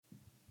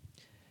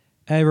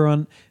Hey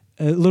everyone,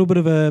 a little bit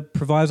of a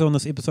proviso on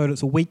this episode.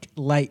 It's a week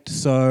late,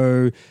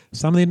 so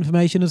some of the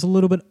information is a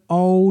little bit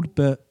old,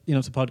 but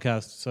it's a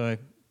podcast, so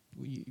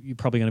you're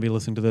probably going to be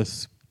listening to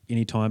this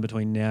any time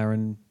between now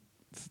and,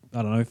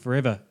 I don't know,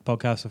 forever,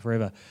 podcast or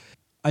forever.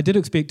 I did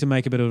expect to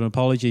make a bit of an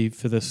apology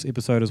for this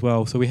episode as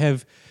well. So we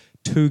have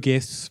two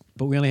guests,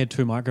 but we only had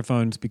two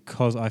microphones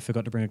because I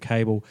forgot to bring a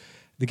cable.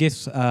 The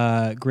guests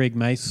are Greg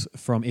Mace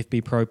from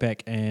FB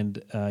ProPack,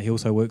 and he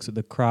also works at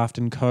the Craft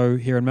 & Co.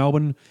 here in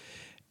Melbourne,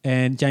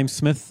 and James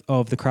Smith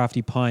of the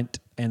Crafty Pint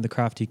and the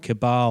Crafty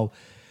Cabal.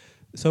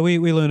 So we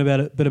learned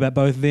a bit about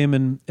both of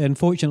them, and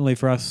fortunately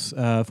for us,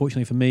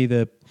 fortunately for me,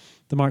 the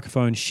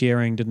microphone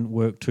sharing didn't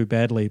work too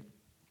badly.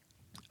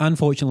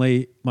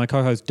 Unfortunately, my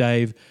co-host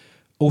Dave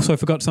also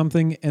forgot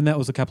something, and that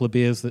was a couple of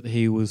beers that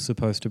he was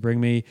supposed to bring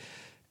me,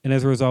 and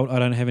as a result, I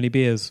don't have any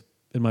beers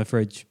in my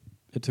fridge.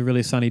 It's a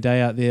really sunny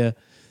day out there,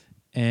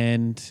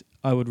 and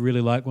I would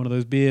really like one of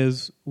those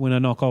beers when I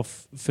knock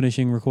off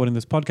finishing recording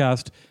this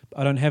podcast.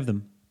 I don't have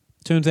them.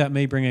 Turns out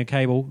me bringing a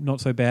cable,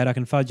 not so bad, I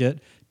can fudge it.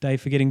 Dave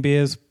forgetting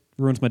beers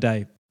ruins my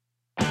day.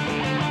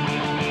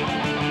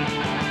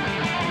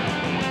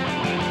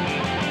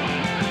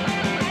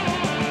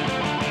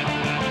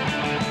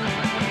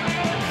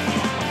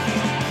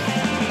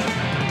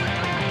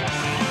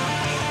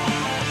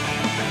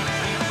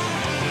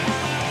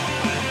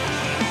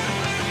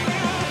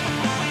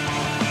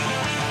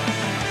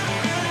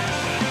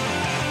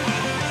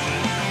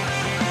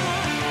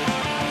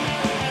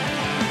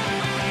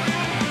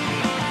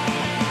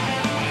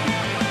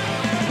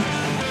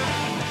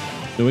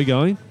 Are we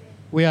going?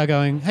 We are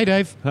going. Hey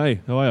Dave.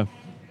 Hey, how are you?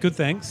 Good,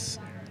 thanks.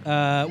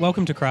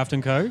 Welcome to Craft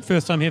 & Co.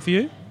 First time here for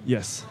you?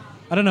 Yes.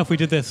 I don't know if we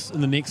did this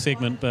in the next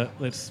segment, but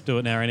let's do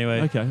it now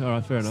anyway. Okay, all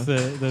right, fair enough.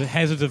 The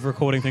hazards of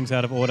recording things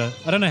out of order.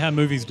 I don't know how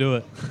movies do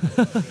it.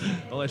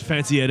 All that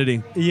fancy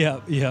editing. Yeah.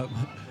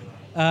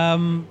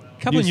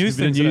 Couple of news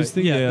things.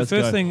 Yeah, the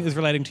first thing is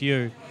relating to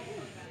you.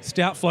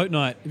 Stout Float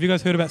Night. Have you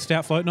guys heard about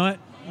Stout Float Night?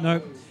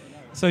 No.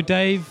 So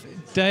Dave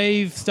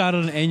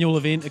started an annual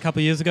event a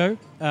couple of years ago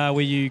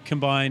where you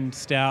combine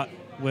stout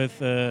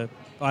with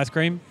ice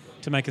cream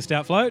to make a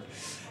stout float,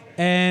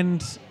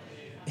 and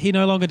he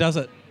no longer does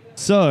it.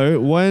 So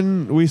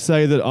when we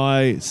say that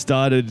I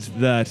started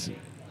that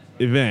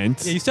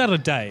event... Yeah, you started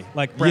a day,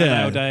 like Brown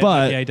Ale Day,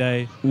 but IPA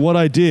Day. What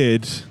I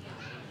did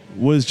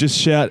was just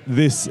shout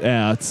this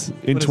out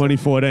in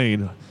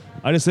 2014.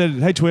 I just said,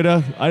 hey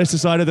Twitter, I just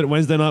decided that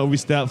Wednesday night will be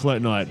Stout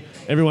Float Night.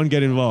 Everyone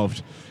get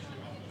involved.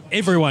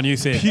 Everyone, you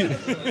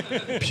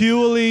said.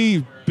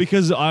 Purely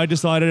because I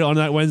decided on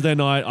that Wednesday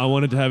night I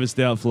wanted to have a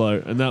stout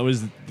float, and that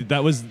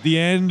was the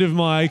end of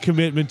my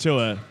commitment to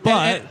it.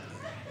 But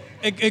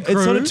it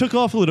sort of took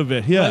off a little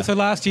bit, yeah. So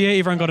last year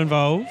everyone got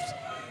involved.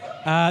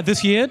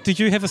 This year, did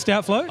you have a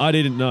stout float? I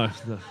didn't know.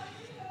 No.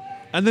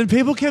 And then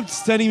people kept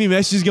sending me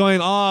messages going,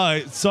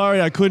 oh,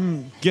 sorry, I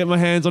couldn't get my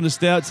hands on a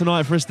stout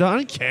tonight for a stout. I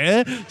don't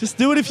care. Just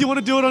do it if you want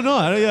to do it or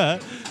not. Yeah.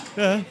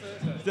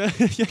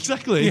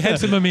 Exactly. You had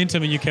some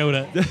momentum and you killed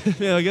it.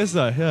 Yeah, I guess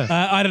so,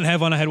 yeah. I didn't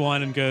have one. I had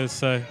wine and goes,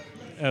 so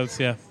it was,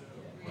 yeah.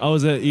 I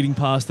was eating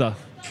pasta.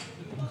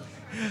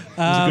 It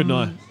was a good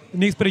night. The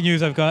next bit of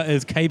news I've got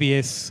is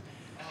KBS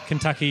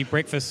Kentucky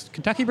Breakfast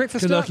Stout?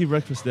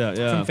 Breakfast Stout,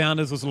 yeah. From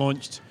Founders was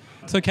launched.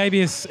 So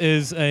KBS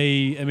is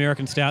a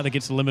American stout that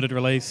gets a limited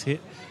release here,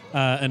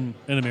 in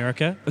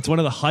America. It's one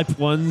of the hype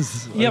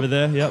ones over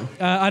there, yep.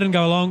 I didn't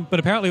go along, but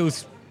apparently it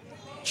was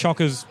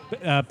chockers.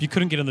 You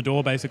couldn't get in the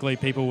door, basically.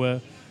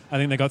 I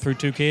think they got through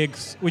 2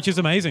 kegs, which is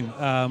amazing.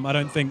 I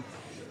don't think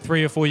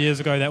 3 or 4 years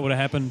ago that would have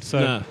happened. So,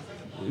 nah.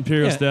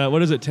 Imperial Stout,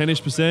 what is it,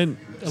 10-ish%?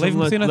 11%,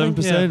 like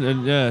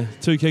 11%,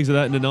 and 2 kegs of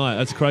that in a night.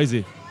 That's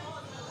crazy.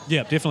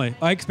 Yeah, definitely.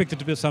 I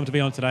expected some to be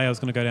on today. I was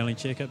going to go down and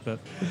check it, but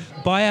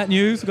buyout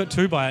news. We've got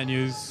 2 buyout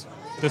news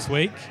this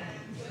week.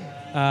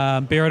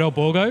 Bear del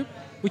Borgo,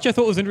 which I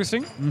thought was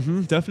interesting.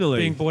 Mm-hmm, definitely.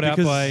 Being bought out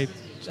by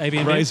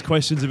ABM. Raised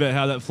questions about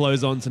how that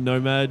flows on to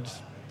Nomad.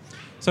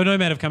 So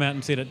Nomad have come out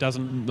and said it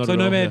doesn't. Not so at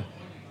all, Nomad,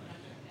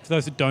 for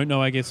those that don't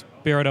know, I guess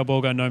Bear del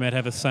Borgo and Nomad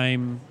have the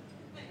same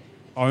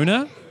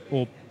owner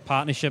or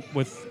partnership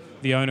with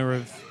the owner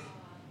of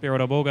Bear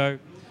del Borgo.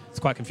 It's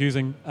quite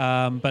confusing,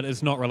 but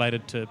it's not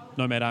related to,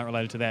 Nomad aren't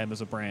related to them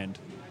as a brand.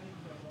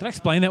 Did I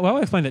explain that well?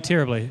 I explained that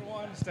terribly.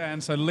 I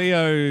understand. So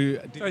Leo...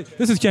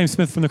 This is James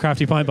Smith from the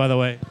Crafty Pint, by the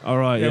way. All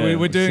right, yeah.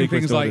 We're doing Secret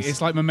things daughters. like,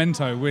 it's like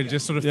Memento. We're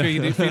just sort of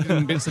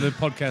feeding bits of the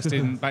podcast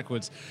in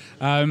backwards.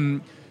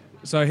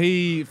 So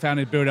he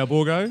founded Beer del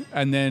Borgo,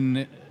 and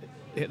then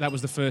that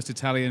was the first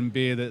Italian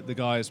beer that the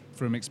guys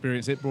from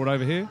Experience It brought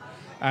over here.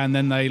 And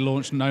then they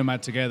launched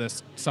Nomad together.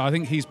 So I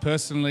think he's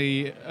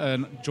personally a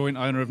joint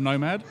owner of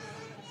Nomad.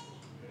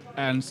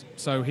 And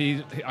so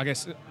I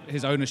guess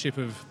his ownership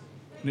of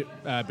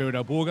Beer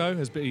del Borgo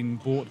has been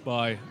bought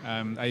by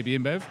AB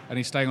InBev, and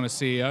he's staying on as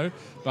CEO.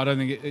 But I don't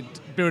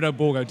think Beer del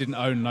Borgo didn't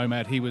own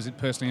Nomad. He was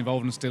personally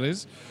involved and still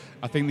is.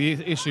 I think the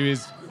issue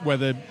is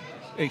whether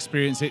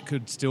Experience It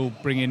could still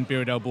bring in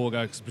Beer del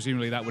Borgo, because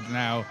presumably that would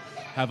now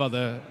have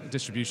other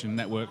distribution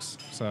networks.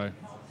 So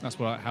that's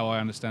how I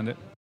understand it.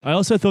 I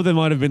also thought there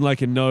might have been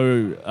like a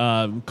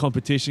no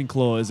competition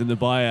clause in the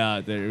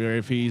buyout, that where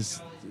if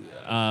he's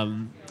a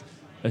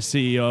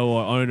CEO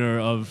or owner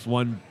of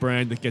one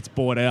brand that gets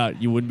bought out,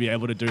 you wouldn't be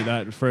able to do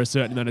that for a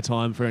certain amount of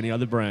time for any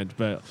other brand.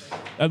 But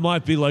it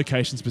might be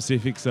location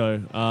specific, so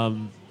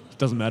it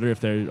doesn't matter if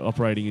they're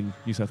operating in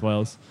New South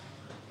Wales.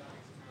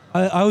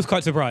 I was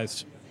quite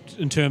surprised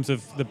in terms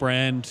of the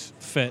brand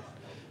fit,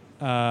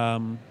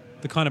 the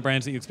kind of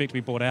brands that you expect to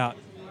be bought out.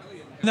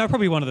 And they were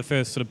probably one of the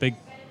first sort of big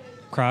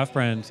craft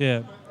brands,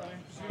 yeah.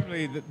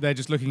 Probably they're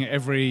just looking at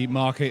every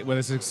market where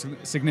there's a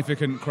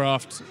significant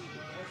craft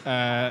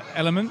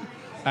element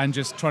and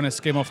just trying to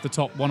skim off the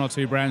top one or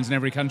two brands in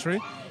every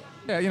country.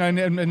 Yeah, you know,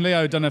 and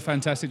Leo done a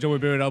fantastic job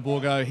with Birra del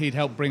Borgo. He'd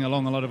helped bring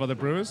along a lot of other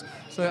brewers.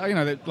 So, you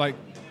know, like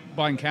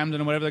buying Camden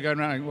or whatever, they're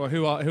going around, well,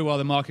 who are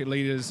the market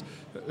leaders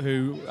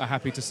who are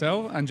happy to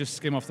sell, and just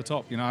skim off the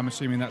top. You know, I'm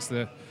assuming that's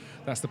the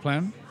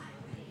plan.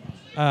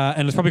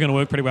 And it's probably going to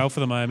work pretty well for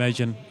them, I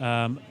imagine.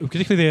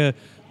 Particularly they're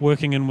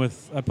working in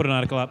with, I put an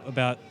article up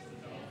about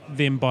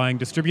them buying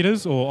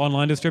distributors or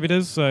online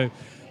distributors. So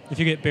if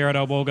you get Birra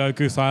del Borgo,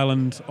 Goose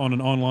Island on an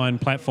online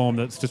platform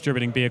that's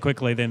distributing beer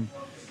quickly, then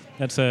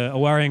that's a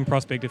worrying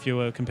prospect if you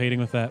were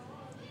competing with that.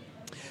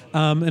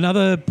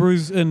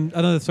 Brews News.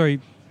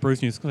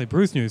 Brews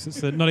News.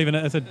 It's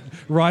it's a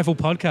rival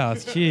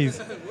podcast. Jeez.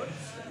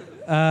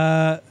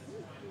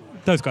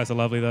 Those guys are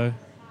lovely though.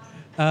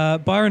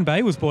 Byron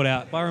Bay was bought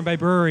out. Byron Bay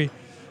Brewery.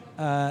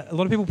 A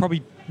lot of people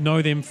probably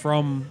know them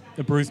from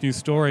a Brews News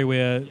story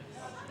where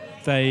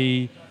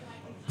CUB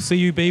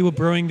were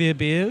brewing their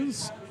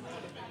beers,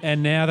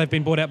 and now they've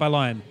been bought out by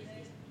Lion.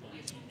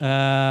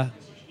 Yeah.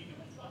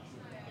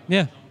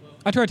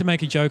 I tried to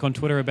make a joke on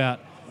Twitter about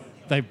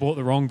they bought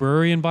the wrong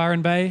brewery in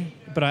Byron Bay,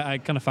 but I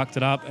kind of fucked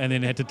it up and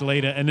then had to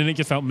delete it, and then it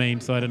just felt mean,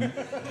 so I didn't.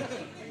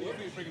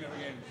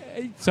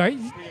 Sorry?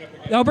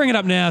 I'll bring it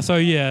up now, so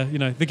yeah, you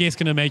know, the guests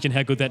can imagine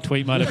how good that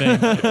tweet might have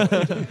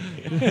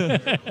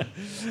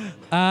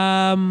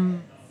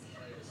been.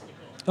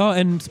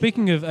 And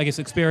speaking of, I guess,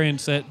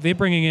 experience, they're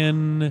bringing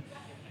in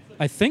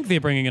a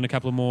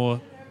couple of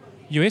more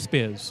US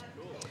beers.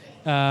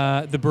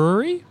 The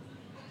Brewery,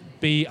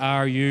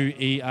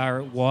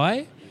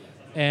 Bruery,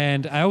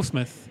 and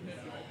AleSmith.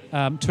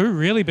 Two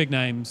really big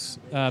names.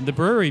 The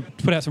Brewery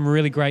put out some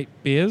really great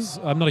beers.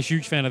 I'm not a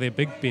huge fan of their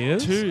big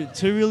beers.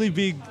 Two really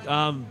big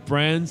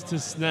brands to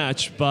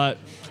snatch, but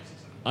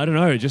I don't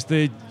know, just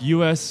the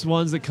US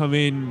ones that come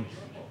in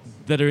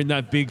that are in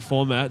that big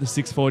format, the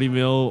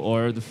 640ml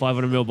or the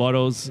 500ml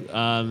bottles,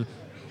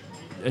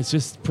 it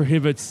just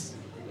prohibits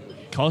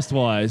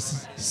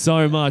cost-wise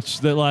so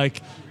much that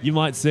like you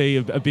might see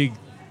a big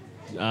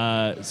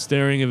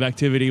stirring of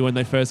activity when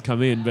they first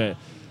come in, but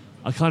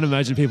I can't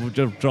imagine people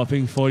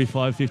dropping $45,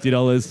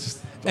 $50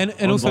 just and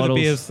also bottles.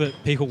 The beers that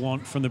people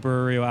want from the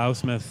Brewery or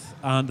AleSmith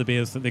aren't the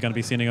beers that they're going to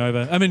be sending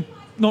over. I mean,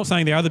 not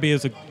saying the other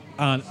beers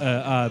aren't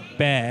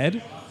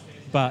bad,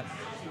 but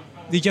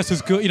they're just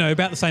as good, you know,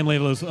 about the same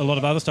level as a lot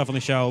of other stuff on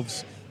the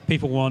shelves.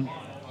 People want,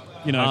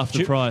 you know, half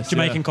the price,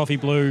 Jamaican Coffee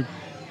Blue,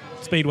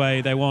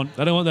 Speedway. They don't want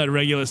that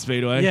regular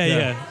Speedway.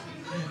 Yeah.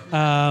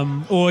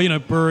 Or, you know,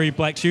 Brewery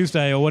Black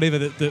Tuesday or whatever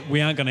that we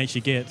aren't going to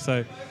actually get.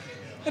 So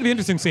it'll be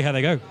interesting to see how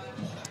they go.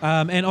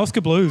 And Oscar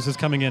Blues is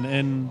coming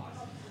in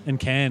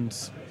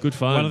cans. Good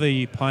fun. One of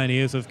the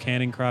pioneers of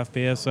canning craft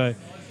beer. So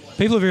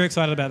people are very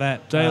excited about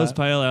that. Dale's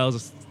Pale Ales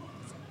is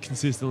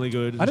consistently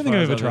good. I don't think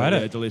I've ever tried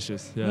it. Yeah,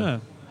 delicious. Yeah.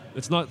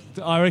 It's not.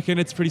 I reckon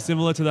it's pretty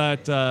similar to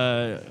that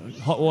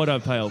hot water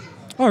pale.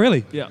 Oh,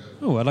 really? Yeah.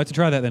 Oh, I'd like to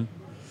try that then.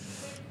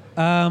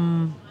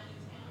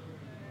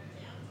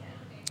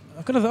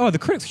 I've got the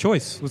Critics'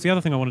 Choice was the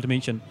other thing I wanted to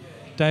mention.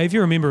 Dave,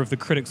 you're a member of the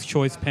Critics'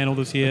 Choice panel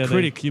this year. A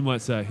critic, you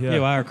might say. Yeah.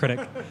 You are a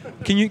critic.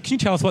 Can you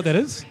tell us what that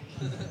is?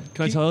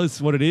 Can I tell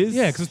us what it is?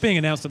 Yeah, because it's being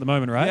announced at the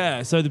moment, right?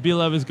 Yeah. So the Beer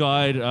Lovers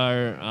Guide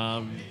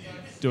are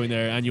doing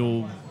their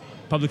annual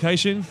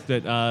publication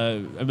that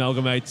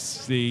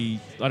amalgamates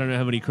I don't know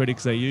how many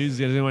critics they use.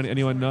 Does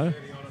anyone know?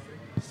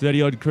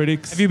 30-odd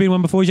critics. Have you been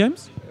one before,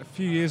 James? A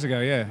few years ago,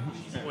 yeah.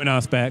 When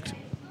asked back.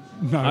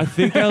 No. I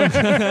think they'll...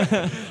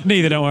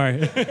 Neither, don't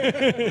worry.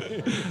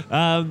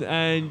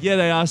 And yeah,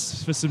 they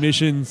asked for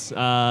submissions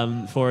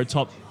for a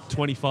top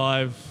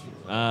 25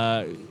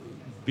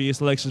 beer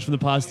selections from the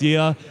past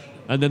year,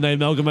 and then they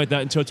amalgamate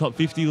that into a top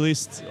 50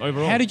 list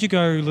overall. How did you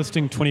go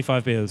listing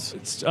 25 beers?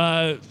 It's,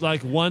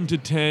 like 1 to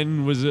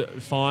 10 was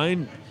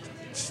fine.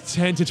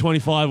 10 to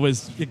 25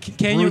 was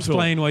Can you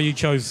explain why you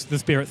chose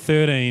this beer at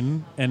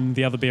 13 and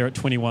the other beer at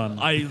 21?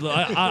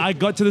 I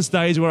got to the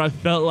stage where I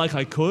felt like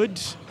I could,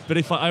 but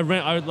if I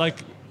like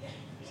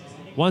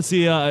once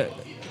the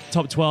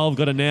top 12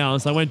 got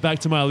announced, I went back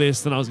to my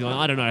list and I was going,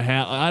 I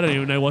don't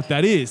even know what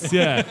that is.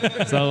 Yeah.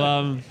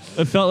 So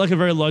it felt like a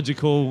very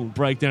logical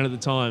breakdown at the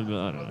time, but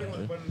I don't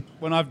know.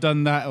 When I've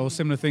done that or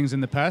similar things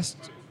in the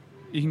past,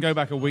 you can go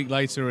back a week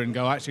later and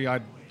go, actually,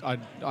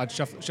 I'd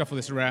shuffle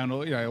this around,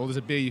 or or there's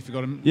a beer you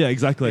forgot. Yeah,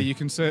 exactly. You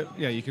can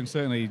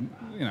certainly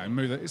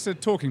move it. It's a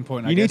talking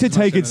point. You need to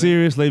take it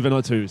seriously, but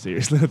not too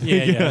seriously. I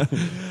think.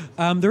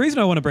 Yeah. The reason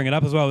I want to bring it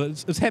up as well,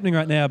 it's happening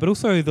right now, but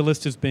also the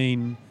list has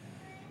been,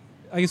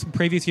 I guess, in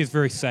previous years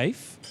very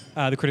safe.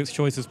 The Critics'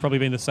 Choice has probably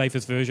been the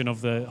safest version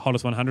of the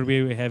Hottest 100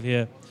 beer we have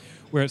here,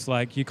 where it's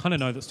like you kind of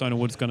know that Stone &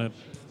 Wood's going to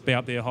be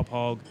up there, Hop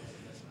Hog,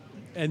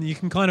 and you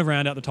can kind of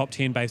round out the top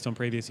 10 based on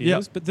previous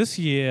years. Yep. But this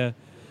year...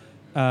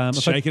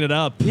 shaking it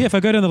up. Yeah, if I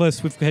go down the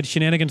list, we've had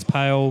Shenanigans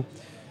Pale,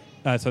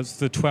 so it's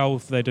the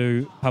 12th they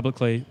do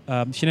publicly.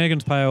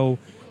 Shenanigans Pale,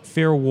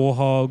 Feral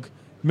Warhog,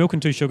 Milk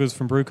and Two Sugars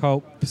from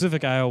Brewcult,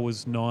 Pacific Ale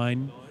was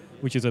 9,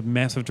 which is a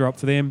massive drop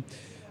for them.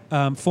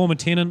 Former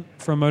Tenant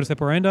from Modus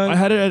Operandi. I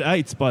had it at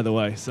 8, by the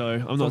way, so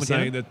I'm not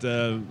saying that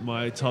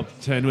my top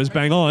 10 was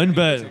bang on,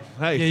 but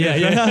hey.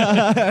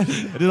 Yeah.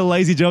 I did a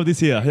lazy job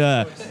this year,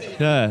 yeah.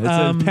 It's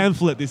a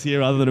pamphlet this year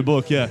rather than a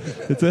book, yeah.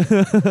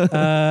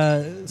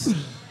 It's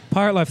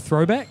Pirate Life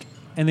Throwback,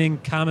 and then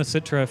Karma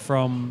Citra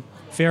from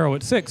Feral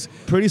at 6.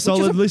 Pretty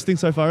solid listing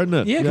so far, isn't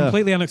it? Yeah,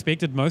 completely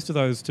unexpected, most of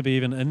those to be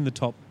even in the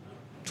top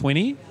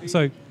 20.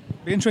 So...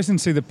 Be interesting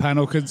to see the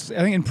panel, because I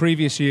think in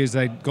previous years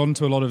they'd gone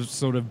to a lot of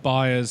sort of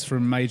buyers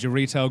from major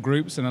retail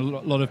groups and a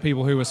lot of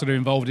people who were sort of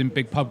involved in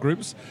big pub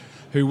groups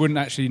who wouldn't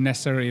actually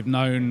necessarily have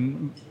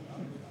known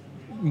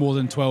more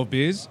than 12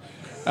 beers.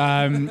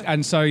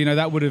 And so,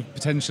 that would have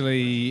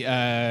potentially,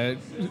 I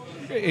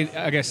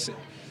guess,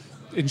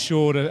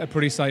 ensured a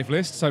pretty safe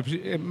list. So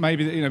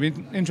maybe, it'd be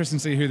interesting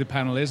to see who the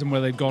panel is and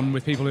where they've gone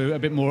with people who are a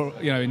bit more,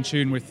 in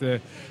tune with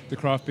the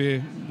craft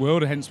beer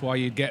world, hence why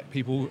you'd get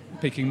people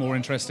picking more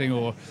interesting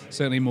or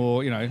certainly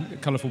more,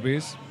 colourful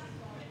beers.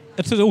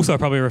 It's also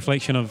probably a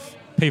reflection of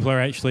people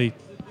are actually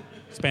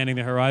expanding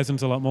their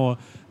horizons a lot more.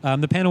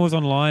 The panel was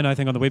online, I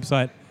think, on the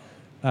website.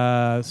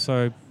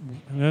 So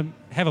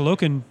have a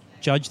look and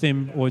judge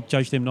them or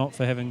judge them not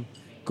for having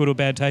good or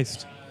bad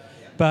taste.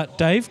 But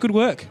Dave, good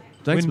work.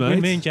 Thanks, mate. When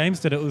me and James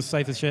did it, was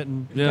safe as shit.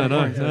 And yeah, I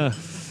know. Yeah.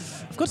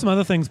 I've got some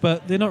other things,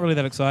 but they're not really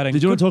that exciting.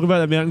 Did you want to talk about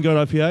that Mountain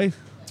Goat IPA?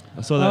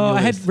 I saw that.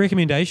 I had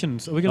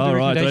recommendations. Are we going to do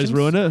recommendations?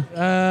 Right, did I just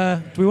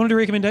ruin it? Do we want to do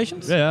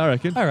recommendations? Yeah, I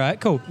reckon. All right,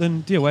 cool.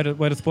 Then, way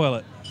to spoil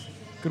it.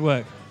 Good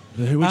work.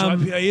 Which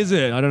IPA is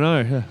it? I don't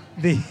know.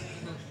 Yeah.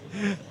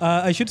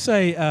 I should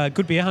say,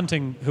 Good Beer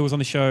Hunting, who was on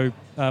the show,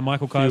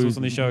 Michael Kaiser was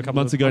on the show a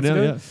couple months of months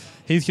ago. Yeah.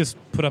 He's just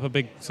put up a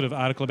big sort of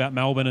article about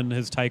Melbourne and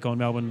his take on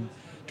Melbourne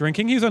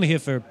drinking. He was only here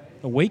for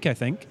a week, I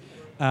think.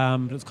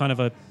 It's kind of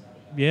an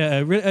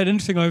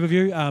interesting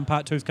overview.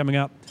 Part 2 is coming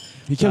up.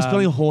 He kept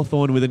spelling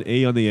Hawthorne with an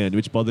E on the end,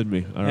 which bothered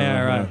me.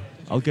 Right.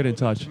 I'll get in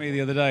touch. Me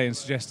the other day and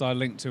suggest I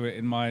link to it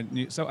in my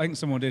new. So I think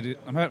someone did it.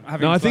 I'm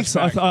having. No, I think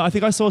so. I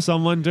think I saw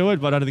someone do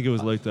it, but I don't think it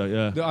was leaked though.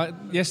 Yeah.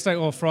 Yesterday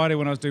or Friday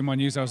when I was doing my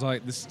news, I was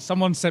like,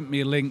 someone sent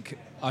me a link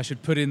I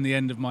should put in the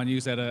end of my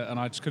newsletter, and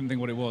I just couldn't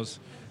think what it was.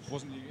 It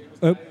wasn't you.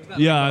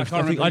 I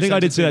think I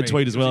did see that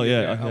tweet as well.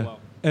 Yeah.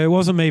 It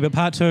wasn't me, but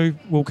part 2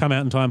 will come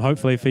out in time,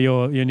 hopefully, for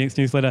your next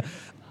newsletter.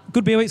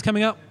 Good Beer Week's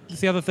coming up.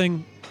 That's the other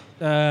thing.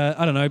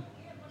 I don't know.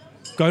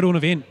 Go to an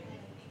event.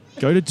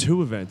 Go to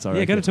 2 events, I reckon.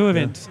 Yeah, go to 2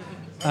 events.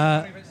 Did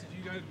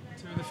you go to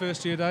in the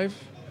first year, Dave?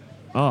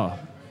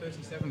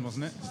 37,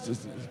 wasn't it?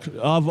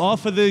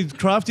 For the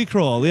crafty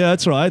crawl. Yeah,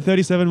 that's right.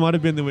 37 might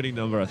have been the winning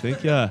number, I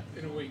think. Yeah.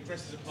 In a week,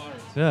 dressed as a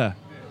pirate. Yeah.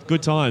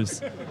 Good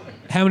times.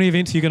 How many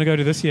events are you going to go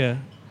to this year?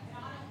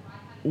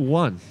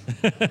 1.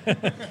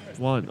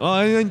 1.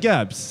 Oh, and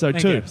Gabs. So and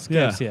 2.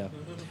 Gabs, yeah.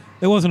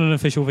 It wasn't an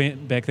official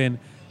event back then.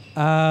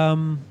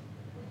 That's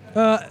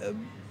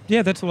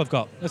all I've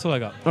got. That's all I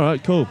got. All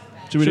right, cool.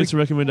 Should we do some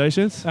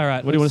recommendations? All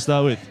right. What do you want to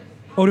start with?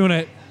 Or do you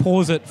want to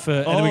pause it for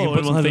and then we can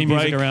put some theme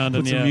music around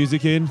put some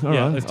music in? All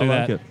right, let's do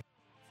that. Like it.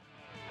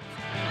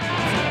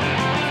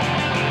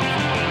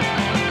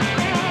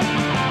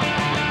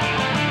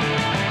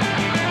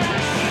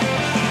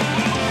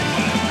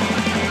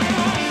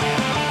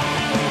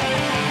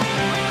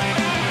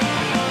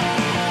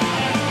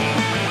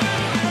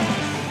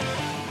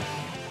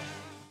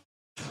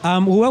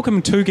 We'll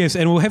welcome 2 guests,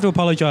 and we'll have to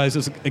apologise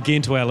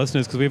again to our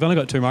listeners because we've only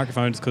got 2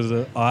 microphones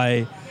because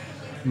I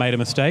made a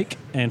mistake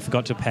and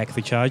forgot to pack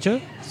the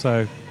charger.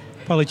 So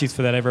apologies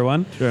for that,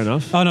 everyone. Fair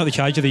enough. Oh, not the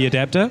charger, the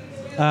adapter.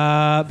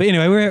 But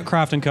anyway, we're at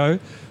Craft & Co.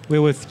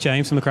 We're with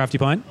James from the Crafty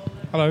Pint.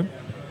 Hello.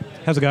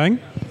 How's it going?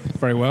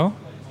 Very well.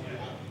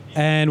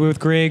 And we're with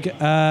Greg.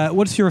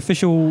 What's your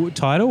official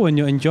title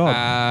and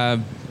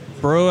job?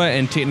 Brewer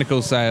and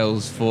technical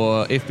sales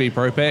for FB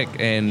ProPack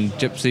and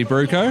Gypsy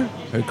Brewco,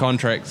 who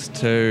contracts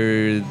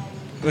to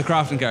the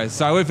Craft & Co.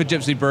 So I work for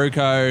Gypsy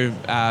Brewco,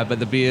 but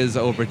the beers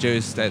are all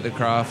produced at the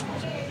Craft.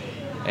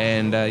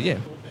 And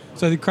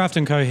So the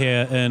Craft & Co.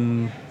 here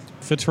in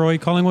Fitzroy,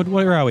 Collingwood,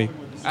 where are we?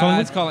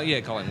 Collingwood? It's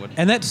Collingwood.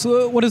 And that's,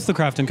 what is the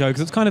Craft & Co.?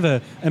 Because it's kind of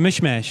a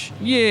mishmash.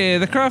 Yeah,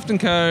 the Craft &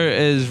 Co.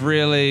 is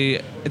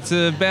really, it's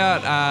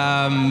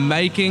about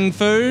making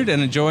food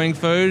and enjoying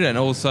food, and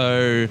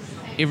also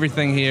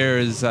everything here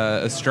is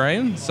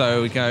Australian.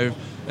 So we go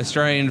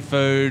Australian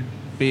food,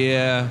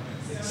 beer,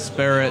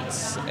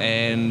 spirits,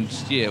 and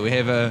we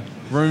have a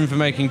room for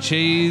making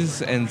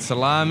cheese and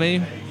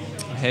salami.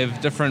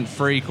 Have different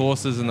free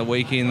courses in the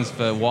weekends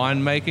for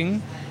wine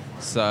making.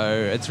 So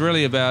it's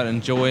really about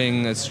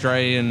enjoying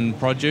Australian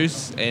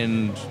produce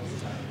and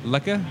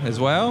liquor as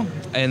well,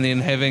 and then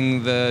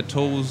having the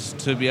tools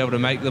to be able to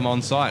make them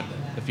on site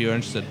if you're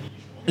interested.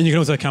 And you can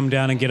also come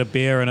down and get a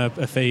beer and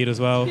a feed as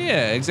well.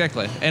 Yeah,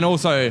 exactly. And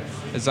also,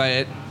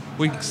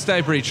 we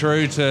stay pretty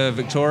true to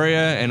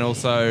Victoria and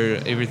also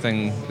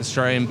everything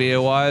Australian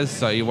beer-wise,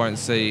 so you won't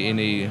see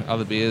any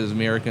other beers,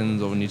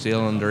 Americans or New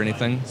Zealand or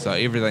anything. So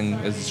everything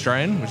is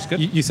Australian, which is good.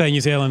 You say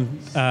New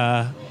Zealand,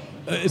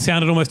 it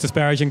sounded almost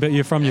disparaging, but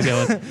you're from New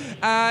Zealand.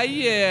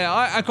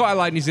 I quite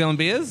like New Zealand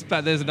beers,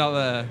 but there's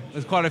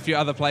quite a few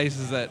other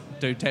places that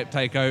do tap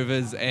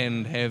takeovers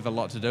and have a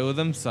lot to do with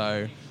them,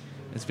 so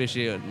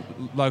especially at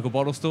local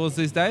bottle stores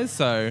these days,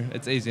 so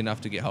it's easy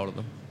enough to get hold of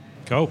them.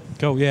 Cool.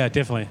 Yeah,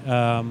 definitely.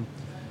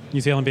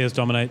 New Zealand beers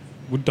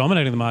were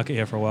dominating the market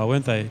here for a while,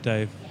 weren't they,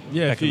 Dave?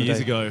 Yeah, Back a few in the years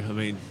day. ago. I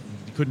mean,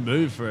 you couldn't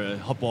move for a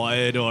Hop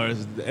Wired or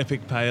an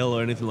Epic Pale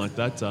or anything like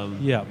that.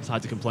 It's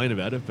hard to complain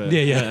about it, but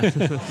Yeah.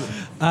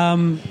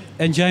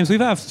 And James,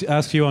 we've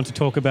asked you on to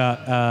talk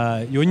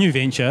about your new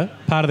venture,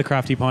 part of the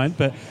Crafty Pint,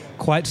 but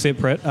quite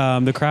separate,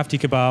 the Crafty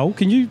Cabal.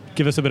 Can you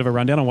give us a bit of a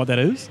rundown on what that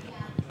is?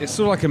 It's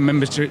sort of like a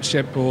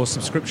membership or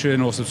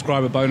subscription or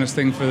subscriber bonus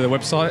thing for the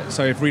website.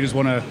 So if readers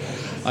want to,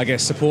 I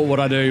guess, support what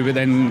I do but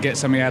then get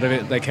something out of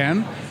it, they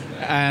can.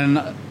 And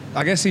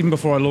I guess even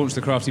before I launched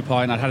the Crafty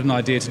Pint, I had an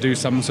idea to do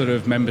some sort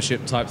of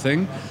membership type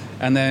thing.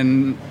 And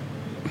then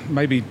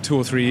maybe 2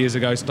 or 3 years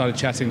ago, started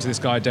chatting to this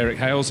guy, Derek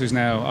Hales, who's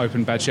now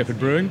opened Bad Shepherd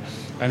Brewing.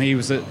 And he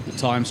was at the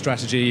time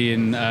strategy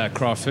in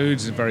craft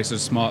foods, a very sort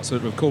of smart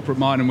sort of corporate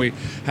mind. And we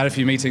had a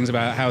few meetings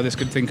about how this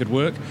thing could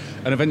work.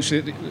 And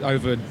eventually,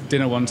 over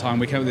dinner one time,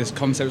 we came up with this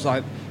concept. It was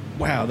like,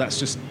 wow, that's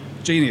just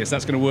genius.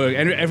 That's going to work.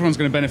 Everyone's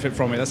going to benefit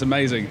from it. That's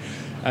amazing.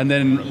 And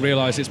then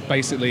realised it's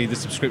basically the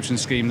subscription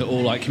scheme that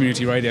all like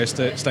community radio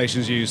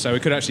stations use. So we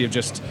could actually have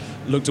just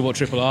looked at what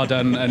Triple R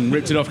done and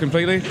ripped it off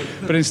completely.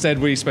 But instead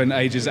we spent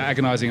ages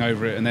agonising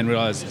over it and then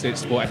realised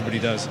it's what everybody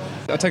does.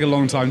 It'll take a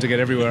long time to get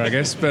everywhere, I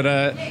guess. But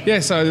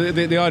so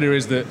the idea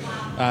is that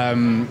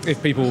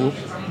if people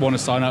want to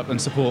sign up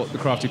and support the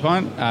Crafty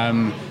Pint,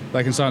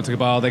 they can sign up to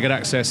Cabal. They get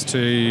access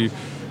to,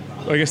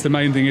 I guess the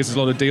main thing is there's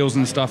a lot of deals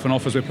and stuff and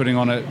offers we're putting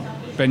on at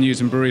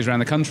venues and breweries around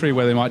the country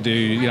where they might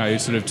do,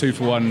 sort of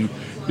 2-for-1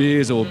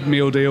 beers or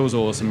meal deals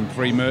or some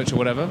free merch or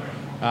whatever.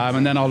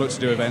 And then I'll look to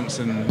do events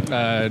and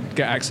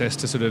get access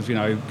to sort of,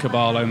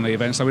 Cabal-only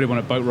events. So we did one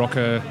at Boat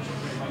Rocker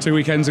 2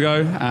 weekends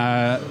ago,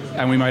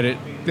 and we made it...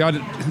 The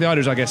idea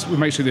is, I guess, we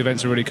make sure the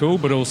events are really cool,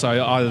 but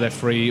also either they're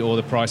free or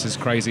the price is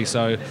crazy.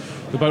 So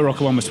the Boat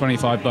Rocker one was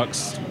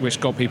 $25,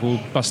 which got people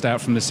bussed out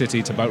from the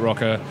city to Boat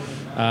Rocker,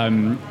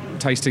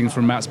 tasting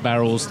from Matt's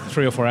barrels,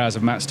 3 or 4 hours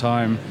of Matt's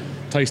time,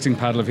 tasting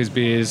paddle of his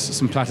beers,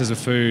 some platters of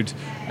food,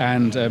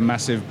 and a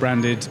massive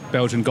branded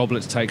Belgian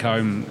goblet to take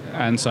home.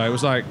 And so it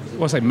was like,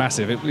 well, I say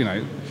massive,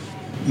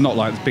 not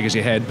like as big as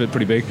your head, but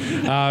pretty big.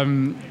 So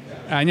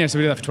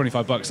we did that for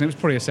 $25, and it was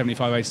probably a $75,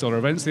 $80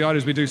 event. So the idea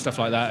is we do stuff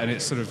like that, and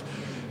it's sort of,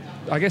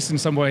 I guess in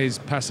some ways,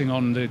 passing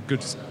on the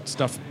good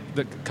stuff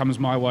that comes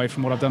my way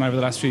from what I've done over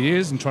the last few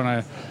years and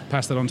trying to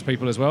pass that on to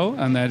people as well.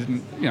 And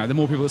then, the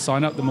more people that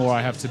sign up, the more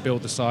I have to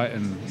build the site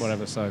and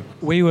whatever. So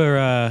we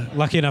were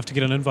lucky enough to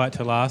get an invite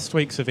to last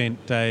week's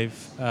event, Dave.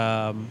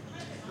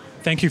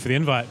 Thank you for the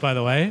invite, by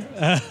the way.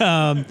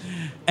 And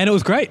it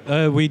was great.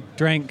 We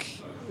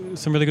drank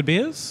some really good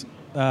beers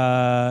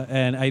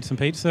and ate some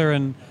pizza.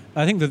 And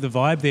I think that the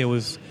vibe there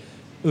was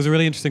a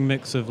really interesting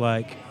mix of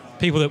like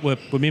people that were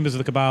members of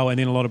the Cabal and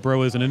then a lot of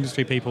brewers and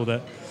industry people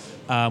that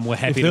were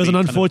happy. If there was an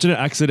unfortunate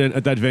accident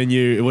at that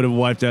venue, it would have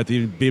wiped out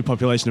the beer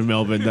population of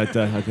Melbourne that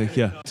day, I think,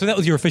 yeah. So that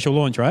was your official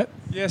launch, right?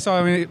 Yeah, so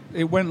I mean,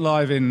 it went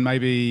live in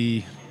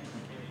maybe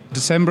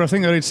December, I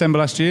think, early December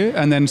last year.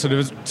 And then sort of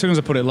as soon as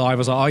I put it live, I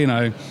was like,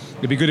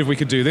 it'd be good if we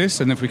could do this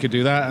and if we could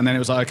do that. And then it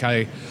was like,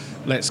 okay,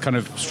 let's kind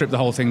of strip the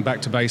whole thing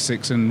back to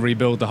basics and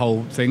rebuild the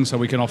whole thing so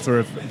we can offer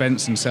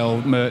events and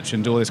sell merch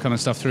and do all this kind of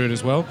stuff through it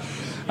as well.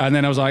 And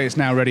then I was like, it's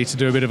now ready to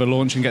do a bit of a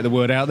launch and get the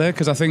word out there,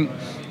 because I think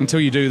until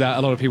you do that,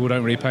 a lot of people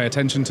don't really pay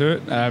attention to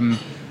it.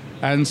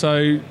 And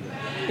so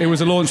it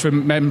was a launch for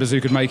members who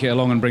could make it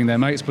along and bring their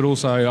mates, but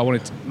also I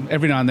wanted to,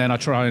 every now and then I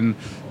try and,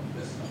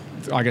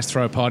 I guess,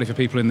 throw a party for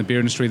people in the beer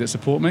industry that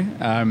support me.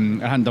 I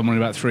hadn't done one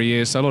in about 3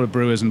 years, so a lot of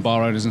brewers and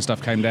bar owners and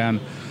stuff came down.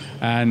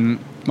 And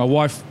my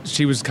wife,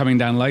 she was coming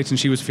down late and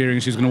she was fearing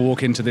she was going to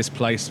walk into this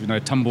place,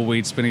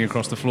 tumbleweed spinning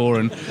across the floor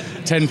and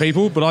 10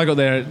 people. But I got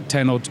there at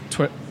 10 or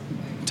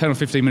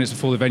 15 minutes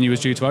before the venue was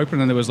due to open,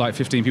 and there was like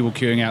 15 people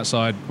queuing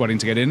outside waiting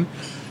to get in.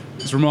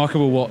 It's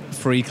remarkable what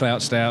free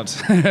Clout Stout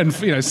and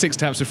 6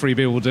 taps of free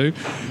beer will do.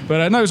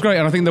 But no, it was great,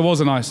 and I think there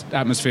was a nice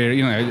atmosphere.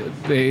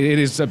 It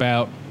is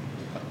about,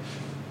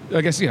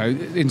 I guess,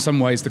 in some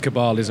ways the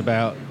Cabal is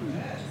about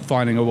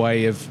finding a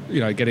way of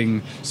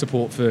getting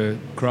support for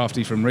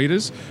Crafty from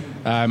readers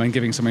and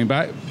giving something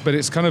back. But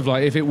it's kind of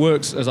like, if it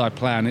works as I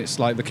plan, it's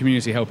like the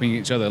community helping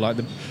each other. Like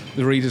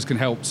the readers can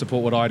help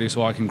support what I do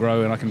so I can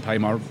grow and I can pay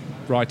my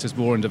writers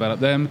more and develop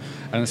them,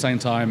 and at the same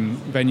time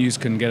venues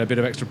can get a bit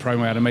of extra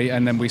promo out of me,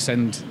 and then we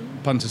send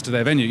punters to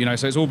their venue,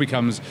 so it all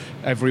becomes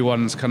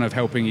everyone's kind of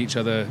helping each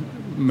other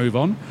move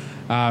on,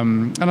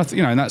 and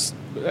and that's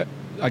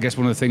I guess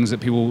one of the things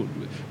that people,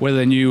 whether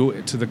they're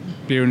new to the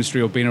beer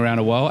industry or been around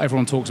a while,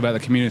 everyone talks about the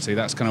community.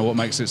 That's kind of what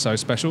makes it so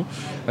special,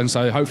 and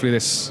so hopefully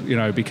this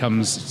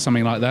becomes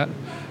something like that.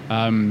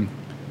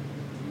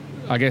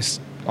 I guess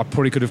I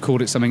probably could have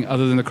called it something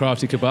other than the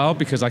Crafty Cabal,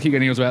 because I keep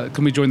getting emails about,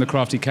 can we join the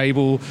Crafty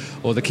Cable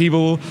or the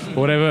Keeble or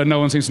whatever, and no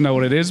one seems to know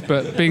what it is.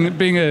 But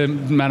being a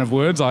man of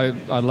words, I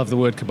love the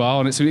word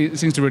Cabal, and it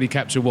seems to really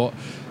capture what,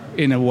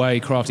 in a way,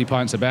 Crafty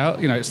Pint's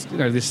about. It's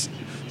this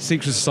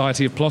secret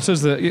society of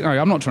plotters that,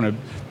 I'm not trying to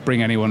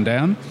bring anyone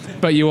down,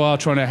 but you are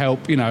trying to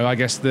help, I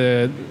guess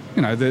the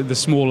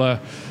smaller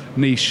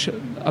niche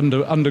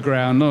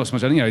underground, not so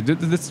much,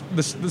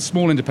 the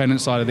small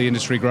independent side of the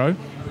industry grow.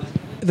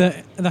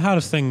 The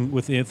hardest thing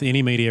with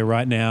any media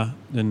right now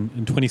in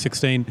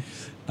 2016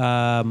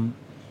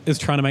 is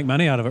trying to make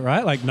money out of it,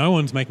 right? Like, no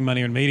one's making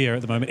money in media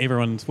at the moment.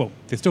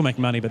 They're still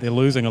making money, but they're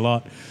losing a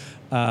lot.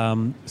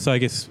 So I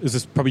guess, is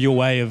this probably your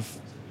way of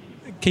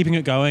keeping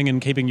it going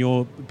and keeping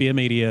your beer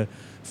media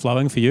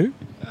flowing for you?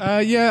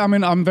 Yeah, I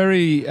mean, I'm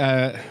very...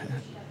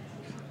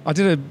 I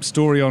did a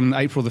story on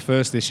April the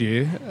 1st this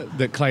year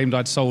that claimed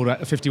I'd sold a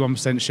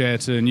 51% share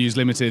to News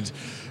Limited,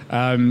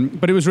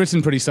 but it was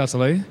written pretty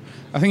subtly.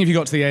 I think if you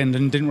got to the end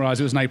and didn't realise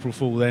it was an April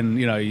Fool, then,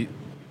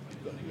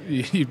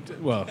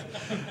 well,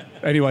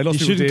 anyway, lots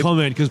of people shouldn't did.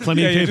 comment, because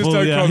plenty of people...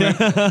 Just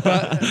don't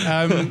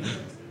comment.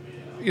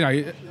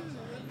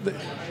 But,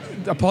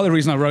 a part of the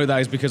reason I wrote that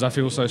is because I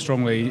feel so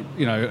strongly,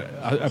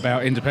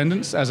 about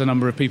independence, as a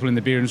number of people in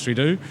the beer industry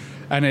do.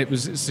 And it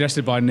was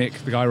suggested by Nick,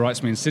 the guy who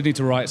writes me in Sydney,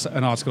 to write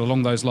an article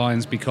along those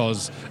lines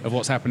because of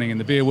what's happening in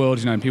the beer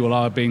world, and people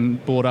are being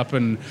bought up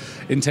and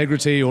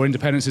integrity or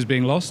independence is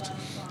being lost.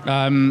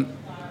 And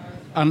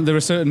there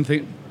are certain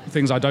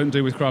things I don't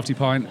do with Crafty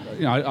Pint.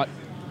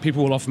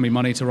 People will offer me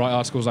money to write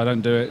articles. I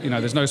don't do it.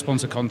 There's no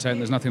sponsor content.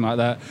 There's nothing like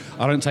that.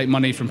 I don't take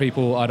money from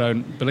people I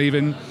don't believe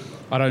in.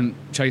 I don't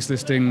chase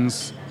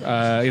listings, so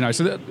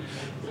that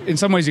in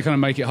some ways you kind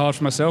of make it hard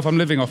for myself. I'm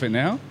living off it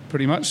now,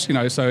 pretty much,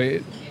 there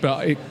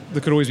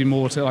could always be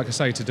more to, like I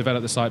say, to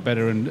develop the site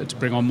better and to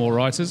bring on more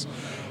writers.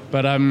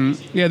 But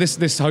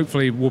this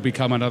hopefully will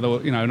become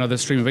another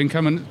stream of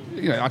income, and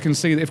I can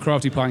see that if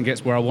Crafty Pint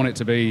gets where I want it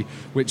to be,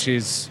 which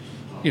is,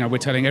 we're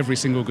telling every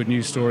single good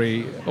news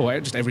story, or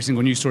just every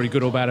single news story,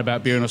 good or bad,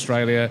 about beer in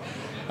Australia.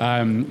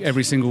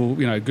 Every single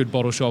good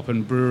bottle shop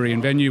and brewery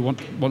and venue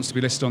wants to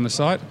be listed on the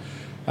site.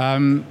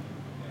 And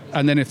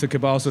then if the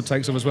Cabal sort of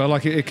takes off as well,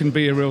 it can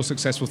be a real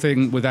successful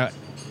thing without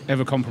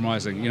ever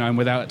compromising, and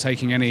without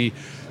taking any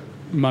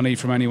money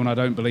from anyone I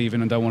don't believe in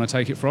and don't want to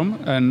take it from.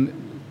 And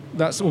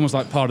that's almost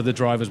like part of the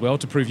drive as well,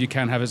 to prove you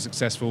can have a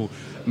successful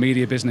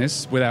media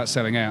business without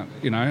selling out,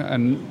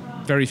 and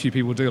very few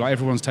people do. Like,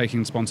 everyone's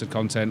taking sponsored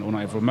content, or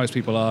not everyone, most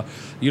people are.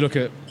 You look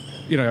at,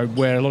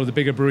 where a lot of the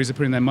bigger breweries are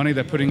putting their money,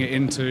 they're putting it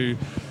into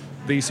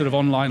these sort of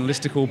online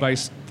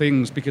listicle-based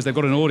things because they've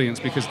got an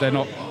audience, because they're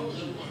not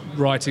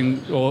writing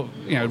or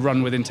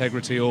run with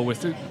integrity or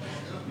with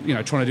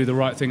trying to do the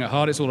right thing at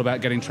heart. It's all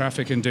about getting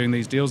traffic and doing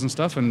these deals and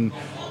stuff, and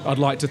I'd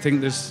like to think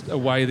there's a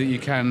way that you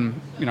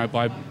can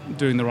by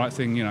doing the right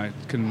thing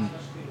can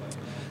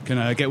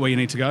get where you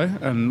need to go.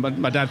 And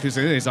my dad keeps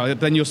saying this,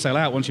 then you'll sell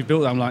out once you've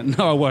built that. I'm like,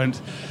 no I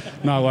won't,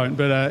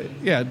 but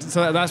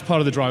so that's part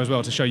of the drive as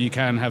well, to show you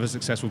can have a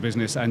successful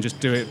business and just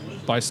do it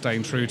by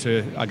staying true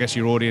to, I guess,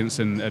 your audience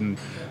and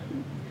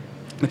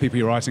the people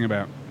you're writing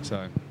about.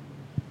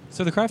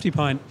 So the Crafty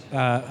Pint,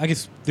 I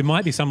guess there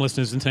might be some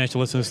listeners,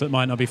 international listeners, that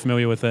might not be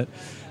familiar with it.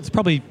 It's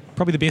probably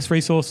the best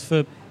resource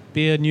for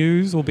beer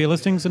news or beer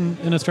listings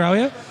in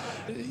Australia.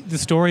 The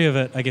story of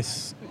it, I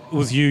guess,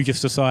 was you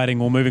just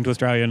deciding, or moving to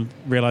Australia and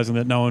realising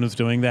that no one was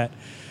doing that,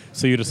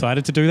 so you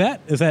decided to do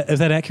that? Is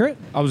that accurate?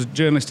 I was a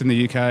journalist in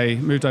the UK,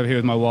 moved over here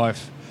with my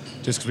wife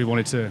just because we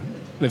wanted to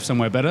live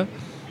somewhere better.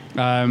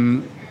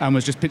 And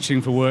was just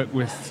pitching for work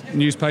with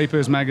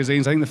newspapers,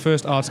 magazines. I think the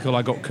first article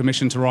I got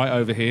commissioned to write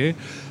over here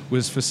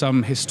was for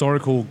some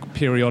historical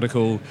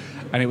periodical,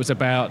 and it was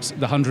about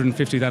the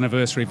 150th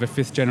anniversary of a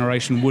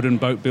fifth-generation wooden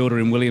boat builder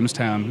in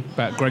Williamstown,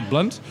 about Greg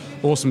Blunt.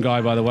 Awesome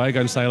guy, by the way. Go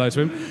and say hello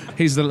to him.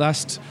 He's the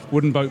last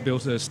wooden boat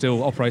builder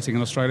still operating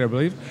in Australia, I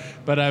believe.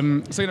 But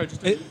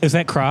is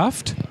that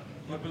craft?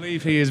 I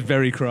believe he is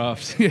very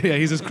craft. Yeah,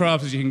 he's as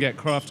craft as you can get.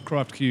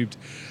 Craft cubed.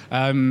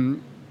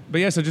 But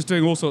yeah, so just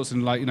doing all sorts,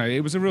 and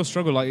it was a real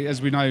struggle. Like, as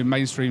we know,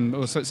 mainstream,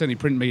 or certainly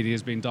print media,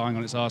 has been dying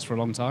on its arse for a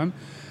long time.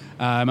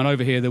 And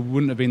over here, there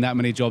wouldn't have been that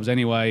many jobs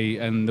anyway,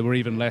 and there were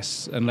even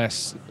less and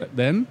less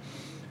then.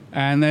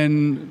 And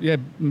then,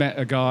 met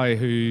a guy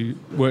who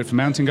worked for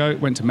Mountain Goat,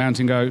 went to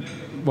Mountain Goat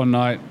one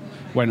night,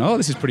 went, oh,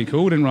 this is pretty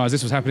cool, didn't realise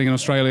this was happening in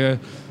Australia.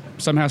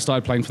 somehow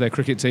started playing for their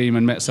cricket team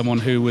and met someone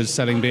who was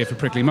selling beer for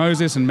Prickly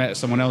Moses and met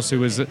someone else who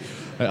was at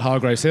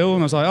Hargraves Hill,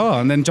 and I was like, oh,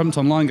 and then jumped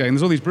online going,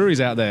 there's all these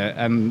breweries out there,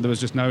 and there was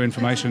just no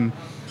information.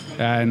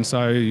 And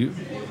so,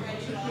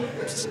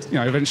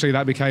 eventually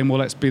that became, well,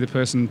 let's be the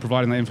person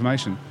providing that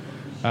information.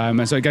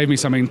 And so it gave me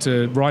something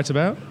to write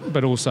about,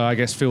 but also, I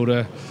guess, filled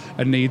a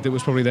need that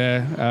was probably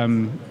there,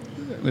 and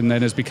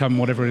then has become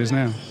whatever it is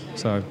now.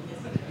 So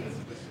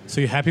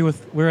you're happy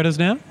with where it is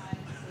now?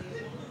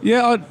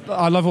 Yeah,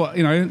 I love what,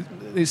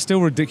 it's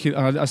still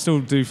ridiculous. I still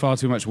do far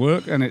too much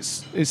work, and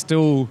it's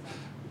still,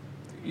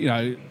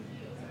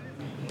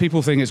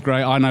 people think it's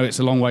great. I know it's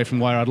a long way from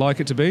where I'd like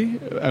it to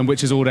be, and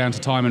which is all down to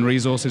time and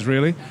resources,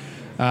 really.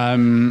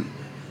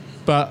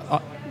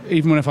 But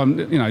even if I'm,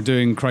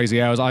 doing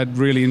crazy hours, I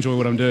really enjoy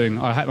what I'm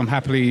doing. I'm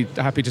happy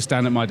to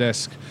stand at my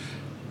desk,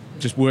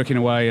 just working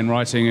away and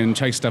writing and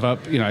chase stuff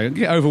up.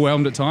 Get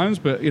overwhelmed at times,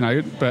 but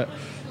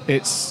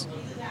it's.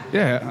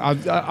 Yeah,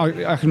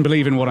 I can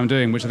believe in what I'm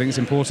doing, which I think is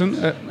important.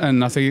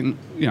 And I think,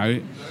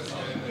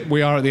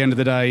 we are at the end of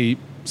the day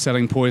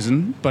selling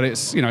poison, but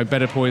it's,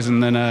 better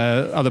poison than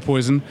other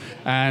poison.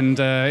 And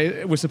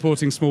we're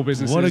supporting small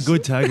businesses. What a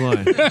good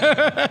tagline.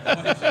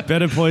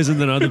 Better poison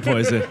than other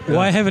poison.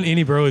 Why haven't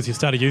any brewers you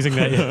started using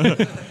that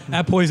yet?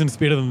 Our poison's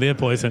better than their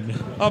poison.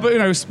 Oh,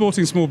 but,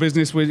 supporting small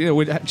business,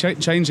 we're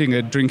changing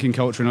a drinking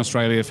culture in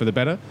Australia for the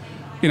better.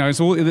 There's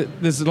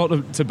a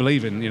lot to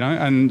believe in,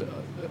 and...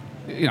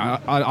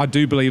 I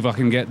do believe I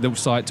can get the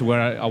site to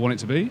where I want it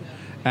to be,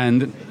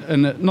 and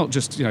not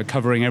just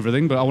covering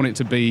everything, but I want it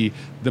to be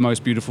the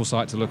most beautiful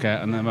site to look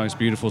at and the most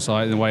beautiful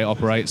site in the way it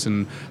operates,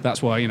 and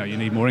that's why you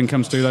need more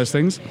income to do those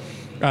things.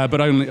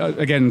 But only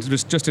again,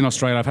 just in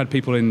Australia, I've had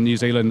people in New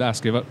Zealand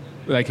ask if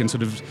they can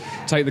sort of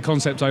take the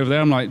concept over there.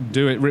 I'm like,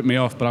 do it, rip me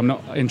off, but I'm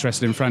not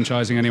interested in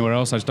franchising anywhere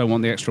else. I just don't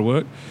want the extra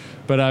work.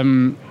 But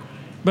I'm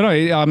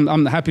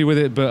happy with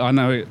it, but I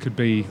know it could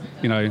be,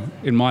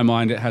 in my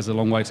mind, it has a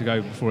long way to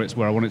go before it's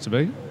where I want it to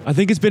be. I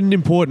think it's been an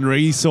important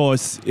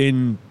resource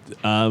in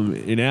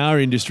our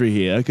industry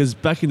here, because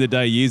back in the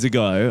day, years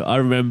ago, I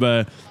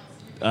remember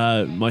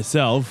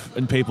myself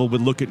and people would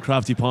look at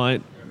Crafty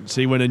Pint,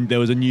 see when there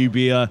was a new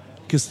beer,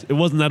 because it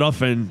wasn't that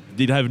often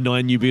you'd have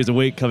 9 new beers a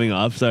week coming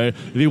up. So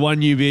there'd be one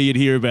new beer you'd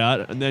hear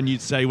about, and then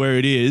you'd say where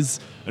it is,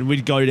 and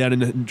we'd go down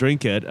and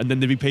drink it, and then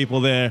there'd be people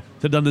there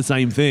that had done the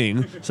same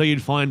thing. So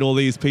you'd find all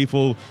these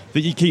people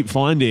that you keep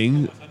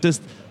finding,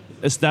 just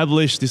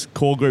establish this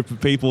core group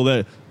of people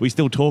that we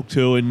still talk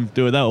to and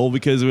do that all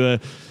because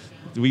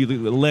we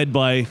led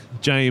by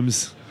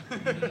James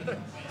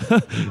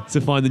to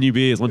find the new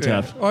beers on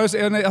tap.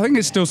 And I think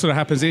it still sort of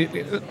happens.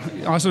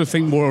 I sort of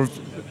think more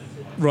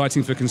of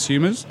writing for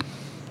consumers.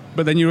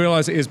 But then you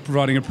realise it is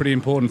providing a pretty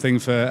important thing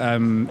for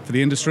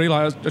the industry.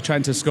 Like I was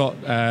chatting to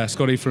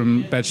Scotty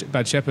from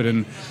Bad Shepherd,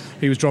 and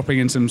he was dropping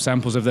in some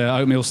samples of their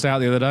oatmeal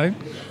stout the other day.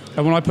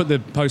 And when I put the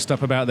post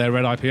up about their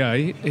red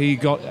IPA, he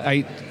got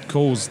 8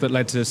 calls that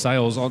led to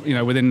sales.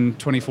 Within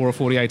 24 or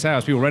 48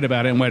 hours, people read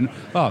about it and went,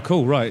 "Oh,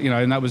 cool, right,"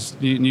 and that was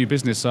new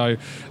business. So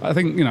I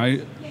think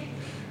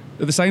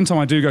at the same time,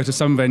 I do go to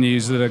some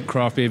venues that are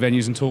craft beer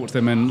venues and talk to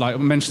them and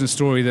mention a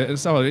story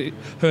that,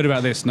 heard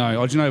about this?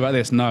 No. Oh, do you know about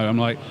this? No. I'm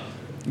like,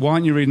 why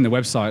aren't you reading the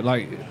website?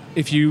 Like,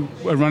 if you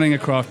are running a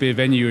craft beer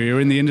venue or you're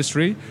in the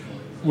industry,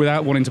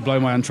 without wanting to blow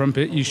my own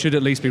trumpet, you should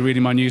at least be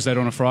reading my newsletter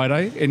on a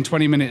Friday. In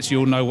 20 minutes,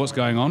 you'll know what's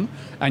going on,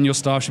 and your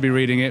staff should be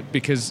reading it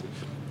because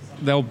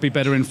they'll be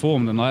better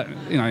informed.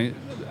 And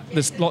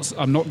there's lots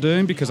I'm not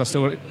doing because I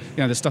still,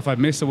 there's stuff I've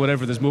missed or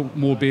whatever. There's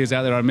more beers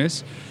out there I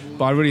miss.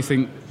 But I really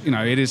think,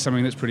 it is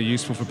something that's pretty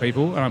useful for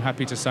people, and I'm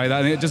happy to say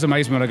that. And it does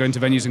amaze me when I go into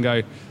venues and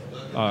go,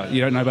 "Oh,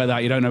 you don't know about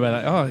that, you don't know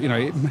about that."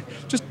 Oh,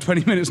 just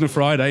 20 minutes on a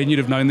Friday and you'd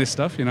have known this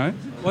stuff,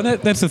 Well,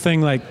 that's the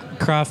thing,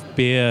 craft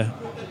beer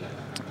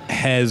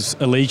has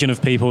a legion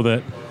of people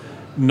that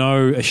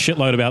know a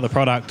shitload about the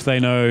product. They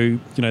know,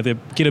 they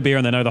get a beer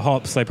and they know the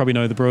hops, they probably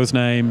know the brewer's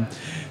name,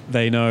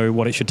 they know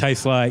what it should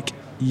taste like,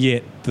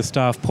 yet the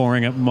staff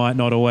pouring it might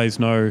not always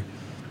know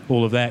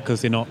all of that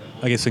because they're not,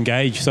 I guess,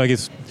 engaged. So I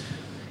guess...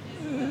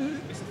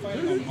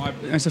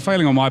 It's a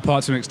failing on my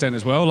part to an extent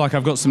as well.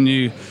 I've got some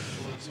new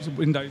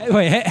windows.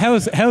 Wait, how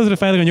is it a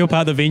failing on your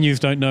part that venues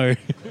don't know?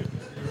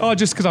 Oh,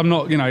 just because I'm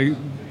not,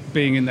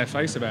 being in their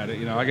face about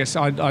it. I guess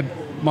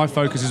my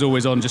focus is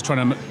always on just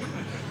trying to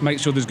make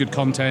sure there's good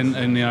content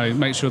and,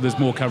 make sure there's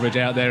more coverage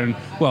out there and,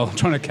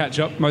 trying to catch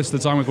up most of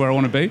the time with where I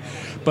want to be.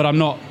 But I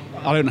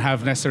don't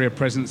have necessarily a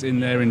presence in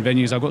there in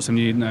venues. I've got some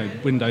new,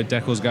 window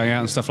decals going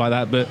out and stuff like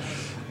that. But,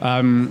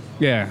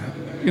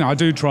 I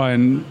do try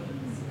and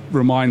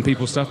remind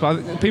people stuff,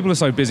 but people are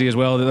so busy as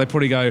well that they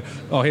probably go,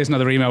 "Oh, here's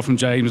another email from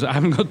James. I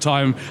haven't got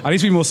time." I need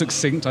to be more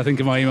succinct, I think,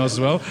 in my emails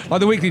as well.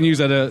 The weekly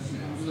newsletter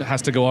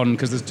has to go on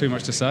because there's too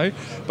much to say.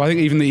 But I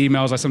think even the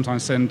emails I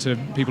sometimes send to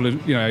people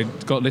who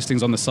got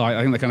listings on the site,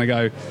 I think they kind of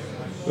go,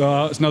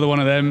 "Oh, it's another one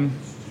of them.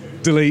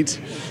 Delete."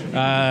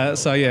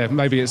 So yeah,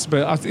 maybe it's.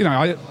 But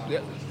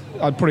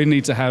I probably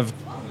need to have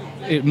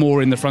it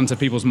more in the front of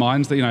people's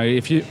minds that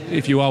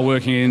if you are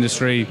working in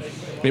industry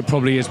it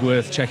probably is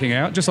worth checking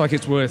out. Just like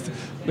it's worth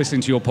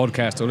listening to your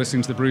podcast or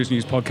listening to the Brews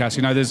News podcast.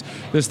 You know,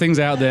 there's things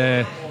out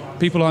there.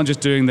 People aren't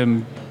just doing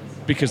them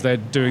because they're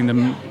doing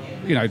them,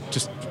 you know,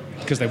 just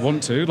because they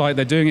want to. Like,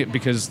 they're doing it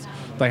because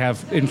they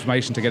have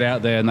information to get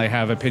out there and they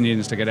have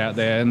opinions to get out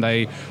there and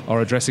they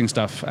are addressing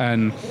stuff.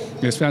 And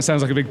it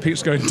sounds like a big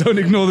pitch going, don't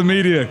ignore the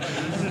media,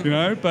 you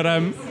know. But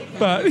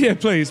yeah,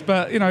 please.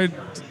 But, you know,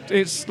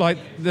 it's like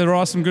there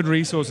are some good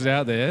resources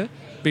out there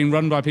being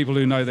run by people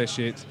who know their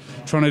shit,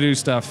 trying to do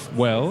stuff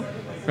well.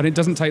 And it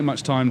doesn't take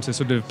much time to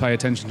sort of pay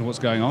attention to what's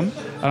going on.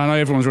 And I know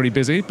everyone's really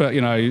busy, but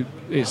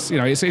it's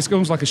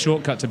almost like a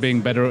shortcut to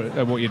being better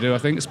at what you do, I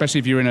think, especially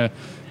if you're in a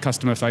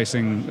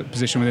customer-facing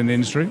position within the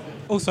industry.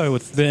 Also,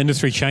 with the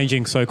industry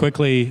changing so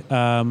quickly,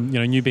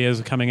 new beers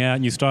are coming out,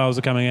 new styles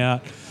are coming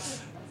out.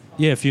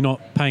 Yeah, if you're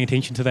not paying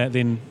attention to that,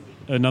 then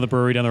another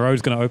brewery down the road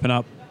is going to open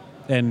up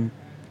and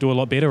do a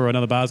lot better, or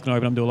another bar is going to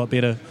open up and do a lot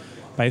better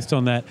based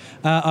on that.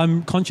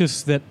 I'm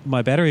conscious that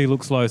my battery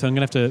looks low, so I'm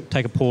going to have to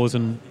take a pause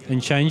and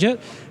change it.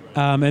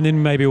 And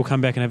then maybe we'll come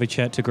back and have a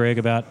chat to Greg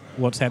about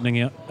what's happening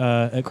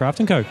at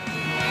Craft & Co.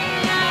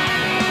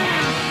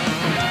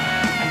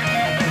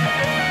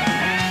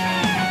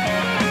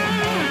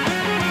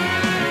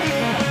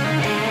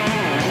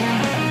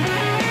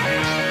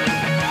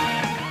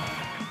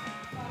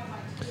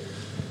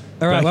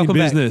 All right, Back in welcome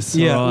business.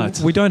 back. Yeah, All right.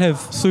 we don't have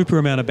super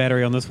amount of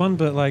battery on this one,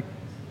 but like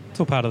it's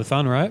all part of the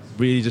fun, right?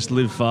 Really just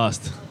live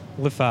fast.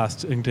 Live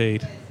fast,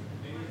 indeed.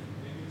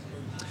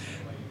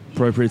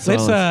 Appropriate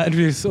silence. Let's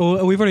introduce.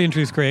 Or we've already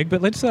introduced Greg,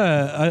 but let's.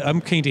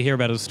 I'm keen to hear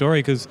about his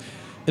story because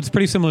it's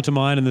pretty similar to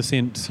mine in the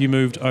sense you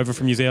moved over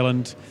from New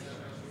Zealand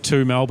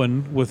to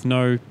Melbourne with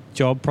no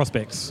job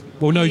prospects.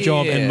 Well, no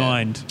job in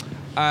mind.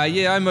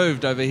 I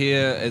moved over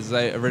here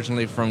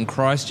originally from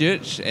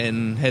Christchurch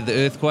and had the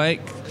earthquake,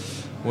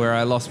 where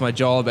I lost my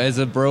job as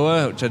a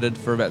brewer, which I did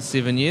for about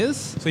 7 years.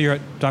 So you're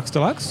at Ducks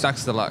Deluxe?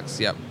 Ducks Deluxe,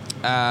 yep.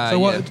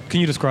 Can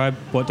you describe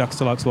what Ducks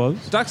Deluxe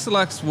was? Ducks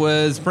Deluxe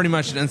was pretty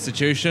much an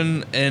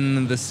institution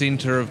in the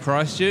centre of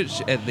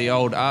Christchurch at the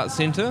old art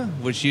centre,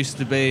 which used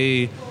to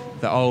be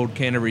the old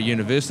Canterbury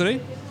University.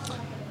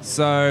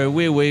 So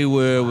where we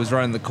were was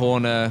right in the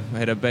corner,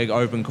 had a big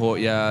open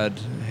courtyard,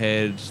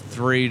 had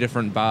 3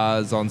 different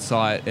bars on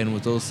site, and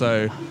was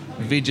also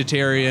a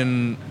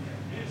vegetarian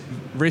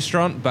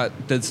restaurant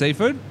but did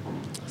seafood.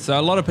 So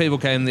a lot of people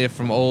came there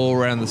from all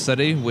around the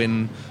city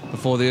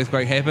before the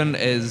earthquake happened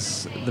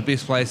as the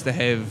best place to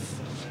have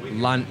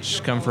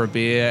lunch, come for a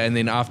beer, and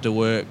then after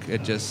work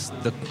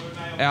the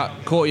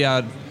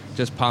courtyard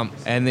just pumped.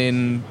 And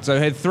then so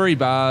it had 3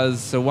 bars.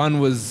 So one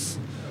was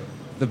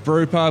the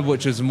brew pub,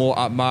 which is more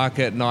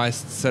upmarket,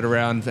 nice to sit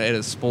around at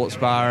a sports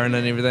bar and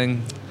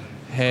everything.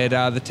 Had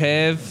the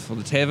Tav, or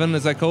the Tavern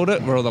as they called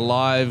it, where all the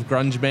live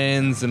grunge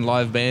bands and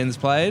live bands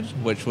played,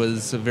 which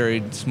was a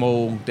very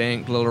small,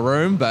 dank little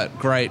room, but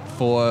great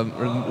for a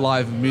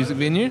live music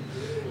venue.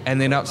 And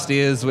then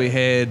upstairs we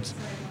had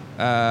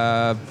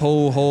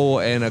pool hall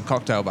and a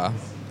cocktail bar.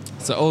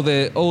 So all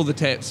the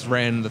taps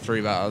ran the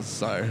 3 bars.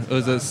 So it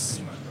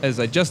was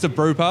just a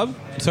brew pub.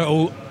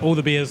 So all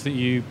the beers that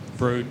you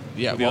brewed,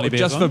 yeah, were the only beers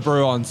just on? for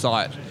brew on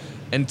site.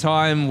 In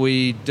time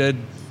we did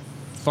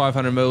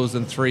 500 mils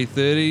and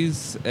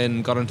 330s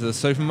and got into the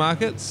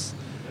supermarkets,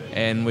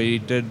 and we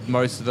did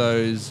most of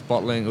those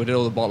bottling. We did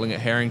all the bottling at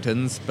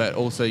Harrington's, but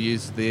also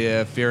used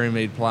their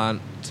Ferrymead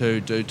plant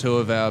to do 2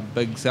 of our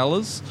big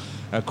sellers,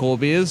 our core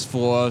beers,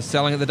 for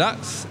selling at the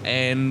Ducks,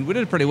 and we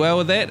did pretty well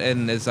with that.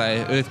 And as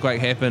an earthquake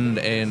happened,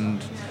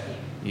 and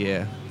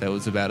yeah, that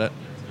was about it.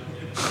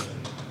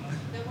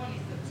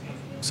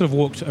 Sort of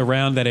walked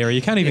around that area.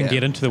 You can't even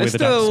get into where the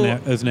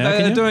Ducks is now.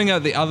 They're doing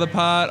the other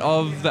part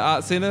of the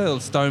art centre.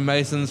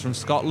 Stonemasons from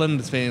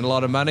Scotland spending a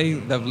lot of money.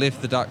 They've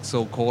left the Ducks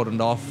all cordoned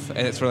off, and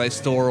it's where they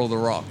store all the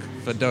rock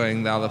for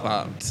doing the other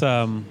part. It's,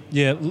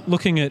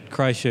 looking at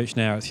Christchurch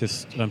now, it's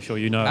just, I'm sure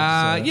you know.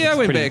 I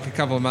went back a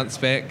couple of months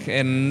back,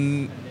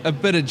 and a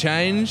bit had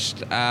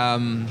changed.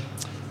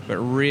 But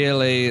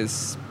really,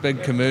 it's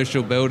big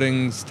commercial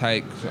buildings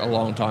take a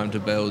long time to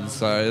build.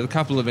 So a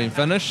couple have been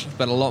finished,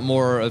 but a lot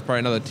more, probably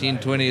another 10,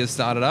 20 has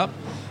started up.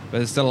 But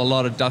there's still a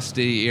lot of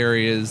dusty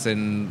areas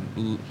and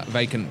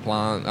vacant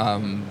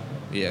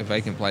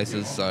vacant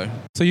places. So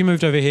you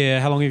moved over here.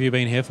 How long have you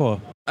been here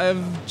for?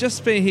 I've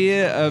just been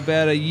here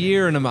about a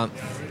year and a month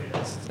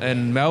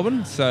in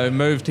Melbourne. So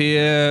moved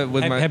here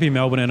with Happy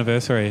Melbourne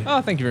anniversary.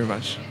 Oh, thank you very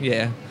much.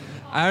 Yeah.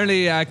 I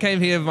only came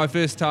here for my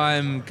first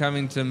time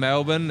coming to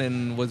Melbourne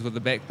and was with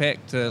a backpack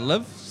to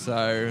live,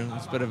 so it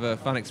was a bit of a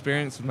fun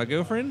experience with my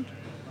girlfriend.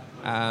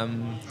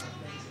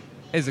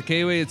 As a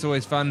Kiwi, it's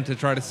always fun to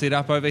try to set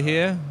up over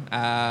here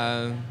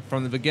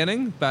from the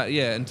beginning, but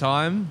yeah, in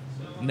time,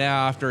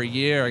 now after a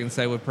year, I can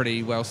say we're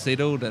pretty well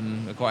settled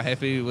and are quite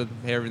happy with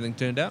how everything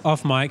turned out.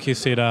 Off mic, you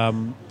said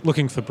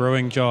looking for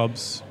brewing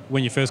jobs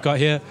when you first got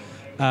here.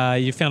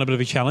 You found a bit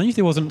of a challenge.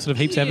 There wasn't sort of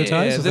heaps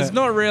advertised. Yeah, there's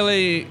not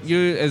really.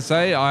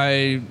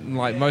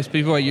 Like most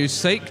people, I use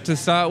Seek to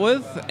start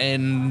with,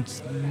 and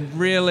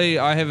really,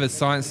 I have a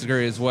science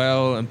degree as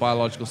well in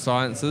biological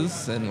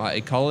sciences and like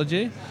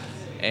ecology.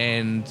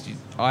 and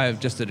I have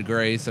just a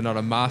degree, so not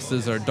a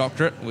master's or a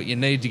doctorate, what you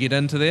need to get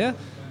into there.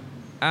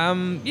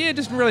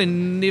 Just really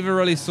never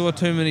really saw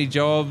too many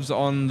jobs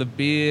on the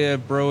beer,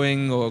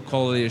 brewing or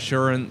quality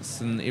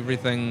assurance and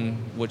everything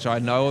which I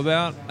know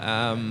about.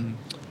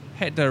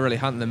 Had to really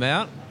hunt them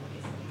out.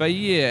 But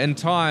in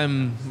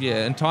time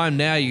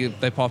now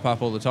they pop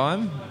up all the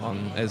time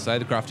on, as say,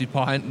 the Crafty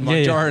Pint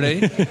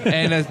majority,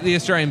 and the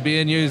Australian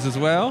Beer News as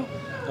well.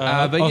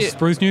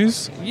 Spruce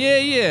News?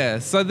 Yeah.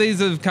 So these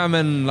have come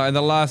in like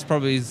the last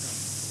probably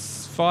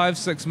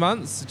 5-6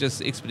 months,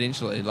 just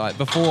exponentially. Like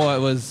before it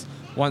was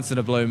once in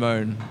a blue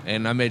moon,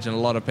 and I imagine a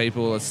lot of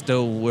people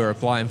were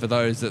applying for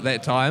those at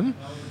that time.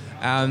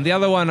 The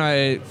other one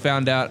I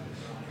found out,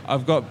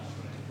 I'm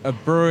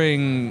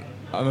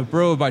a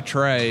brewer by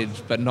trade,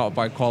 but not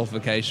by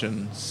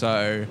qualification.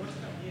 So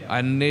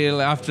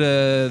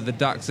after the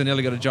Ducks, I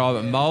nearly got a job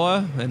at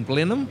Moa in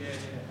Blenheim,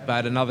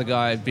 but another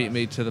guy beat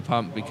me to the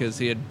pump because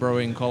he had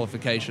brewing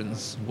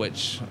qualifications,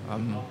 which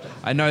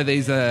I know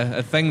these are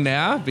a thing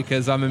now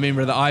because I'm a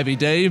member of the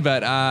IBD,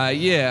 but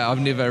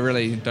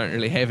don't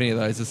really have any of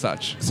those as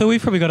such. So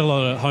we've probably got a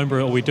lot of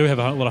homebrew, or we do have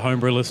a lot of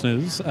homebrew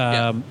listeners.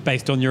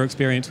 Based on your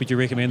experience, would you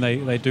recommend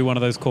they do one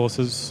of those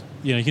courses?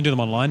 You can do them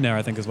online now,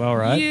 I think, as well,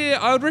 right? Yeah,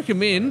 I would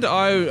recommend.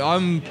 I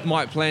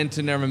might plan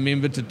to now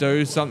remember to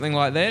do something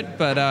like that.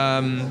 But,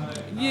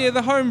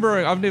 the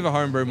homebrewing, I've never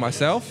homebrewed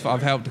myself.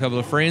 I've helped a couple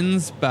of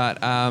friends. But,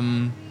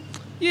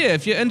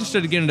 if you're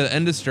interested to get into the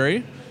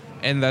industry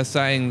and they're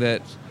saying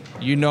that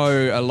you know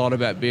a lot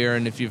about beer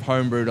and if you've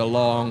homebrewed a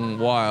long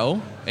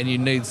while and you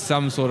need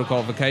some sort of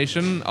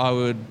qualification, I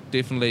would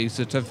definitely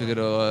certificate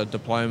or a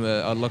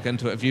diploma, I'd look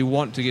into it if you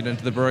want to get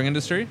into the brewing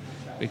industry.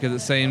 Because it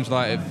seems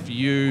like if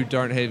you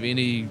don't have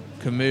any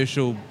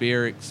commercial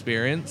beer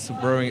experience,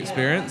 brewing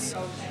experience,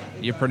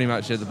 you're pretty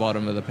much at the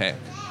bottom of the pack.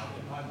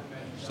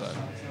 So.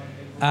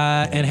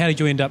 And how did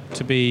you end up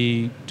to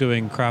be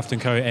doing Craft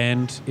 & Co.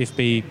 and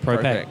FB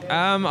ProPack?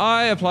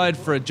 I applied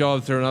for a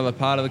job through another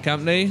part of the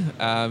company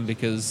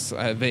because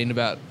I had been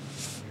about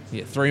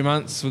 3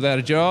 months without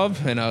a job,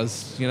 and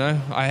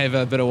I have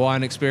a bit of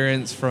wine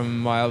experience from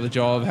my other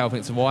job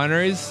helping some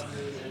wineries.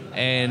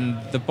 And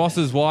the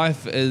boss's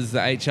wife is the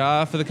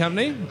HR for the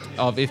company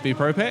of FB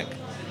ProPack.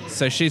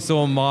 So she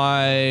saw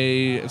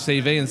my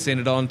CV and sent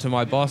it on to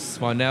my boss,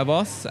 my now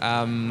boss.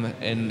 And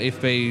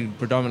FB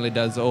predominantly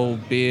does all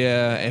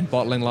beer and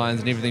bottling lines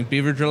and everything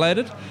beverage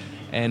related.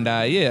 And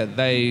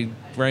they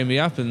rang me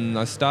up and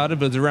I started,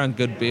 but it was around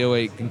Good Beer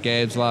Week and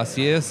Gabs last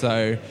year.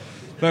 So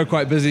they were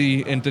quite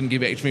busy and didn't get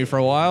back to me for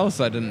a while,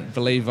 so I didn't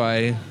believe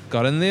I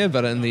got in there.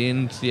 But in the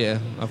end,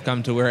 I've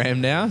come to where I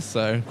am now,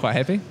 so quite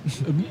happy.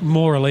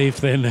 More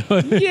relief then.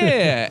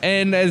 Yeah,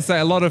 and as I say,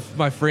 a lot of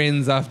my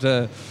friends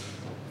after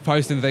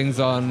posting things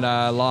on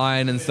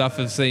line and stuff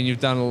have seen you've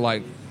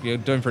done you're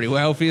doing pretty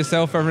well for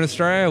yourself over in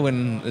Australia.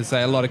 When they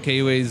say a lot of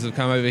Kiwis have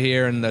come over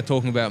here and they're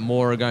talking about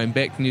more going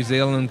back to New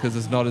Zealand because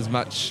there's not as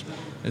much.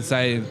 And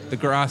say the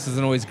grass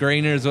isn't always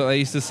greener is what they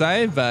used to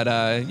say, but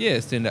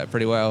it's turned out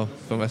pretty well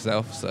for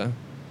myself. So,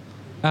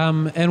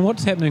 and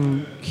what's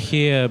happening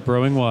here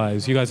brewing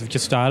wise? You guys have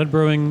just started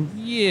brewing?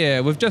 Yeah,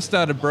 we've just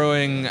started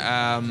brewing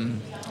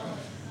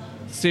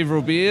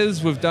several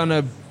beers. We've done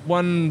a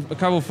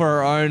couple for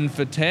our own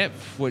for tap,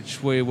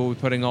 which we will be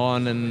putting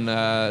on, and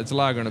it's a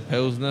lager and a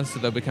pilsner, so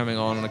they'll be coming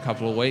on in a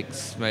couple of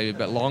weeks, maybe a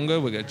bit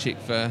longer. We're going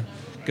to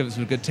give it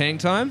some good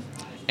tank time.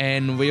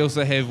 And we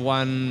also have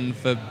one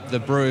for the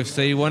Brew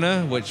FC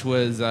winner, which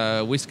was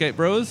Westgate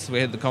Brewers. We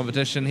had the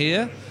competition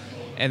here,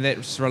 and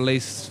that's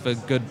released for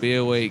Good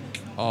Beer Week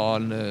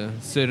on a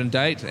certain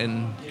date,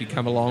 and you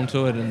come along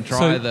to it and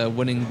try the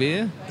winning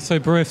beer. So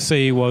Brew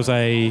FC was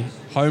a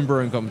home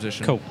brewing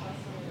competition. Cool.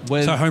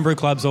 So homebrew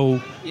clubs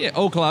all... Yeah,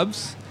 all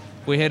clubs.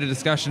 We had a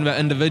discussion about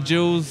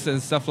individuals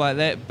and stuff like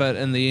that, but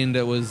in the end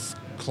it was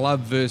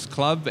club versus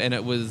club, and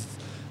it was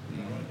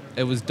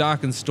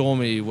dark and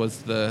stormy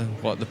was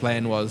what the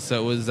plan was.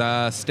 So it was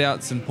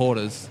stouts and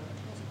porters.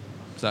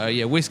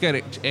 So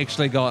Westgate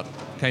actually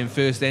came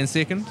first and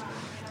second,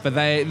 but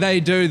they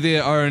do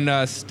their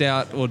own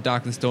stout or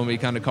dark and stormy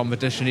kind of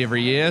competition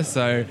every year.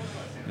 So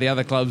the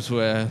other clubs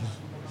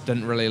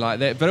didn't really like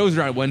that, but it was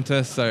around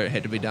winter, so it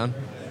had to be done.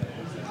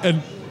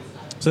 And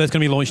so that's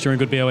going to be launched during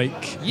Good Beer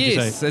Week?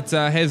 Yes, it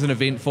has an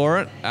event for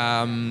it.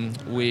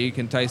 We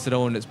can taste it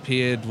all, and it's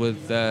paired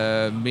with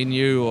a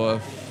menu or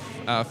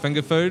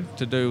finger food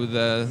to do with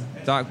the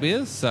dark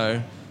beers.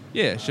 So,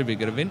 it should be a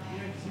good event.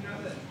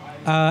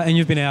 And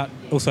you've been out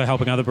also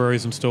helping other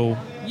breweries install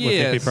with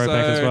FB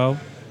ProPack as well?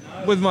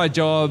 With my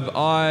job,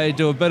 I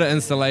do a bit of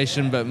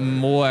installation, but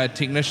more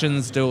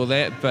technicians do all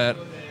that. But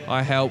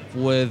I help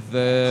with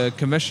the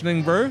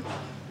commissioning brew.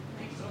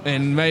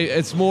 And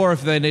it's more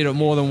if they need it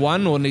more than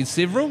one or need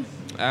several.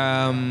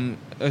 A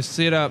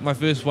setup, my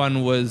first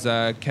one was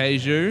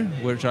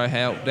Keiju, which I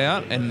helped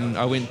out, and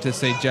I went to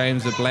see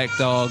James the Black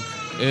Dog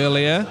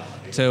earlier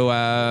to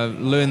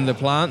learn the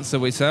plants that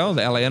we sell,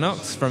 the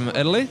Alienox from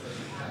Italy.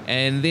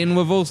 And then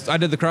I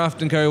did the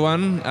Craft & Co.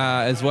 one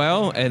as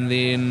well, and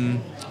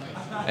then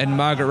in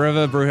Margaret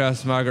River,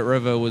 Brewhouse Margaret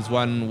River was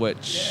one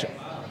which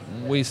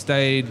we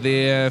stayed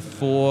there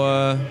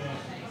for,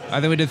 I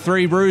think we did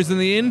 3 brews in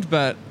the end,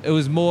 but it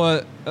was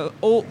more,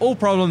 all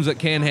problems that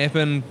can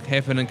happen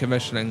in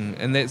commissioning,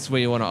 and that's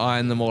where you want to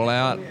iron them all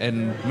out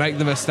and make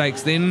the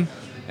mistakes then,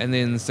 and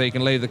then so you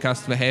can leave the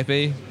customer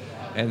happy.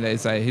 And they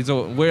say,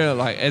 we're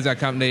like, as our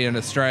company in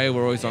Australia,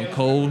 we're always on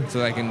call, so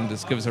they can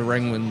just give us a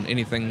ring when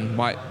anything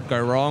might go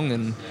wrong,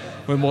 and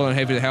we're more than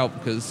happy to help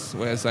because,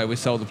 as I say, we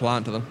sold the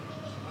plant to them.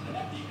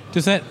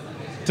 Do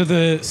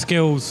the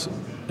skills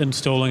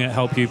installing it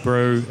help you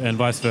brew and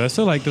vice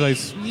versa? Like, do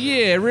those?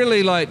 Yeah,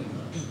 really, like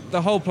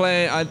the whole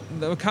plan.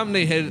 The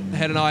company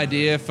had an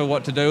idea for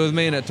what to do with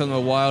me, and it took them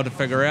a while to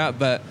figure out.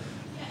 But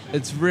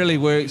it's really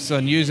works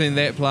on using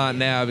that plant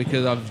now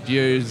because I've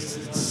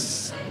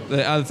used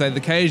the other side.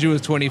 The Keiju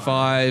was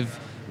 25.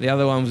 The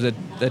other one was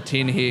a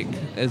 10 hec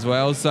as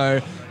well. So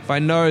if I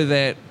know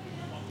that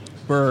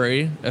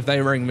brewery, if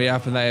they ring me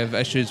up and they have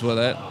issues with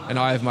it, and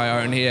I have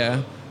my own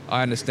here,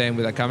 I understand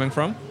where they're coming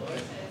from.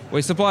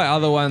 We supply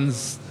other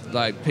ones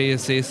like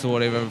PSS or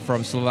whatever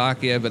from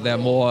Slovakia, but they're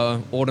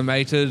more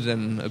automated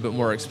and a bit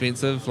more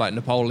expensive, like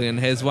Napoleon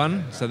has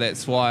one. So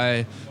that's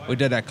why we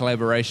did our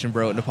collaboration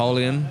brew at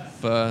Napoleon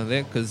for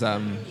that, because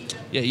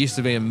it used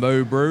to be a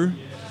Moo brew,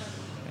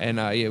 and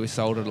we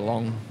sold it a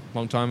long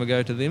time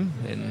ago to them,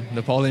 and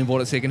Napoleon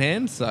bought it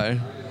secondhand. So,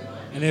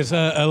 and there's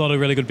a lot of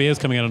really good beers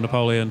coming out of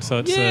Napoleon,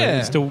 so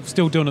it's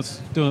still doing its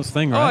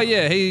thing, right? Oh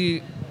yeah,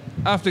 he,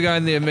 after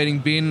going there meeting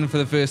Ben for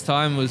the first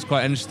time, was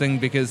quite interesting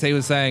because he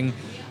was saying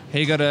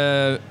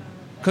because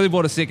he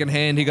bought a second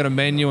hand, he got a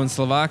manual in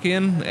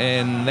Slovakian,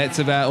 and that's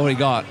about all he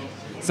got.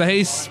 So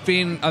he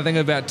spent, I think,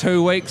 about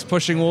 2 weeks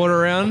pushing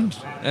water around,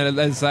 and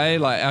they say,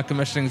 like, our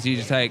commissionings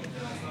usually take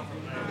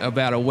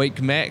about a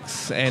week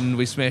max, and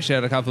we smash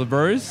out a couple of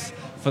brews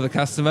for the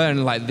customer,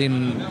 and like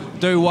then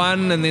do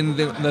one, and then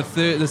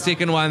the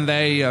second one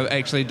they are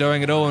actually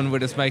doing it all, and we're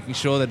just making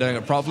sure they're doing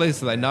it properly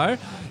so they know.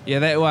 Yeah,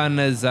 that one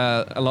is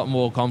a lot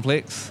more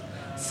complex.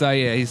 So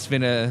yeah, he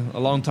spent a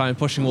long time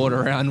pushing water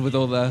around with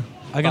all the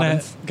I'm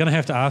gonna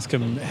have to ask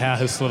him how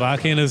his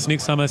Slovakian is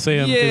next time I see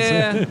him.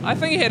 Yeah, I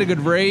think he had a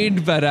good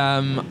read, but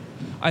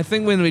I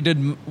think when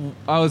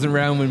I wasn't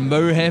around when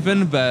Moo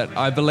happened, but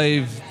I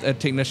believe a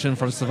technician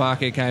from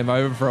Slovakia came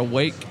over for a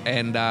week,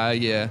 and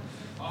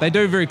they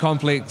do very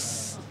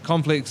complex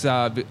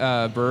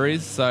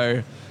breweries.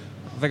 So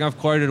I think I've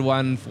quoted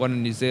one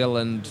in New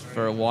Zealand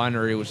for a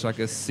winery, which is like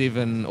a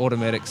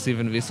automatic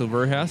 7-vessel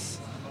brew house.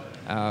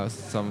 About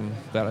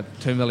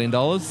 $2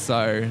 million.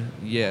 So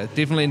yeah,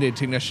 definitely need a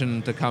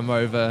technician to come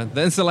over.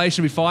 The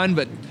installation will be fine,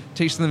 but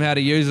teach them how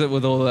to use it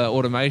with all the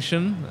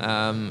automation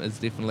is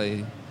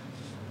definitely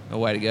a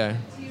way to go.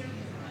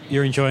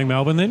 You're enjoying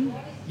Melbourne then?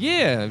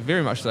 Yeah,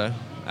 very much so.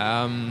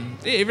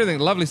 Everything,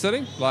 lovely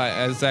city. Like,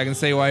 as I can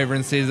see why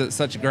everyone says it's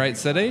such a great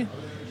city.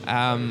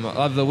 I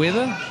love the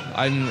weather.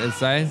 I'd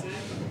say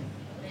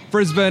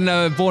Brisbane,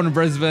 born in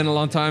Brisbane a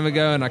long time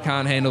ago, and I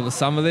can't handle the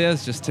summer there.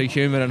 It's just too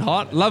humid and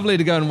hot. Lovely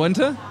to go in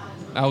winter.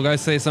 I'll go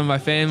see some of my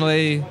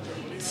family,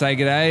 say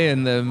good day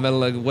in the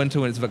middle of winter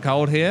when it's a bit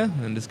cold here,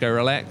 and just go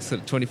relax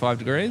at 25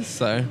 degrees.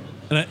 So,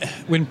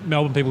 when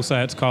Melbourne people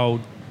say it's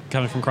cold,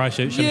 coming from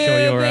Christchurch, I'm sure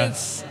you're...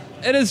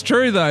 it is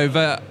true though,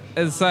 but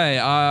as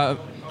I say,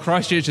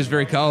 Christchurch is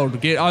very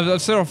cold. I've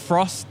saw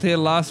frost here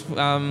last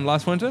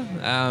winter,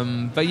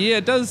 but yeah,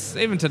 it does,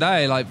 even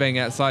today, like being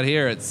outside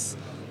here, it's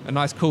a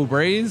nice cool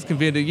breeze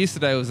compared to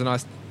yesterday. It was a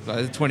nice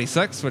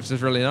 26, which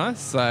is really nice.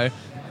 So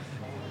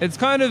it's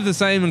kind of the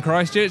same in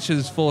Christchurch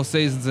as 4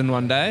 seasons in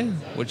one day,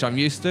 which I'm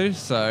used to,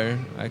 so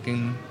I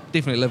can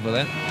definitely live with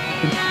that.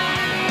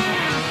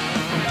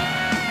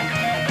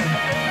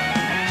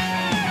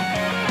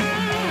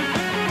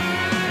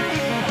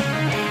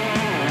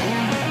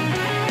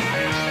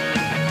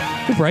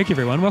 Good break,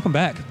 everyone. Welcome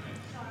back.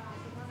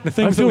 The I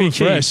things feel that we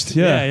refreshed, achieved.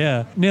 yeah.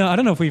 Yeah. Now, I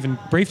don't know if we even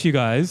briefed you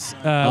guys.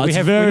 It's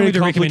a very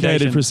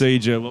complicated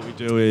procedure. What we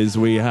do is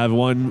we have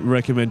one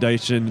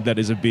recommendation that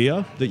is a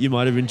beer that you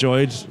might have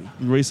enjoyed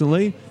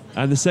recently,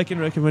 and the second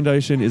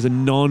recommendation is a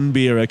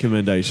non-beer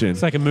recommendation.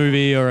 It's like a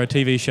movie or a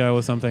TV show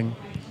or something.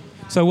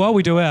 So while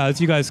we do ours,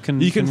 you guys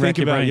can You can rack think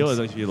your about brains. yours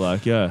if you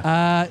like,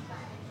 yeah.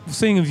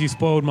 Seeing as you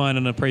spoiled mine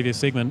in a previous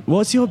segment,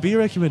 What's your beer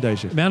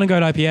recommendation? Mountain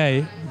Goat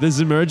IPA. The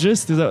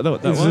Zimmergis? Is that one?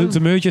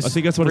 Zimmergis I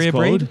think that's what it's rare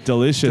called. breed.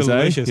 Delicious,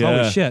 Delicious. eh? Holy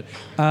Yeah. shit.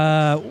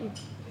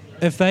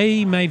 If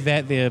they made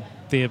that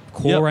their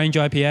core Yep. range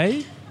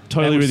IPA,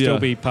 Totally that would with still you.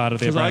 be part of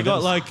their Because I brand.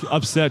 got like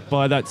upset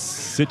by that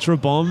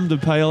Citra Bomb, the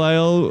pale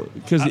ale.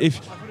 Because if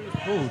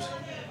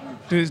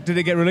Did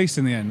it get released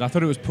in the end? I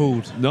thought it was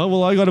pulled. no,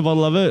 well, I got a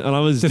bottle of it and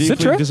I was The deeply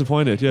Citra?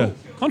 disappointed. Yeah.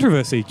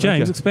 Controversy.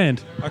 James, Okay.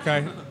 expand.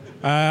 Okay.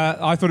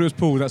 I thought it was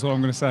pulled. That's what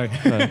I'm going to say.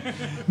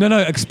 No,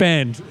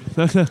 expand.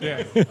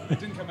 Yeah. It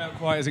didn't come out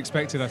quite as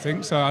expected, I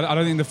think. So I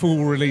don't think the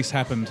full release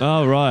happened.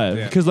 Oh right.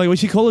 Yeah. Because like when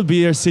you call a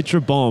beer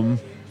Citra Bomb,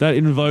 that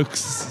invokes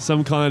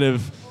some kind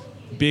of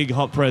big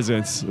hop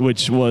presence,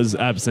 which was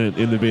absent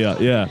in the beer.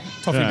 Yeah.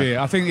 Toffee Yeah. beer.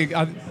 I think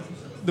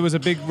there was a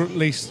big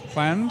release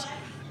planned,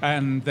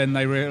 and then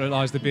they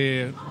realised the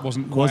beer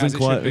wasn't quite as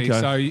it should be. okay.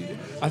 So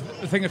I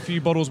think a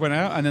few bottles went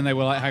out, and then they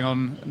were like, "Hang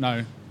on,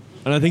 no."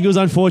 And I think it was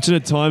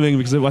unfortunate timing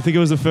because I think it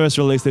was the first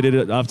release they did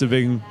it after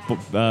being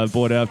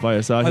bought out by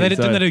Asahi.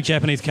 Didn't they do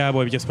Japanese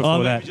Cowboy just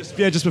before that? Just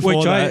before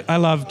Which that. I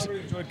loved.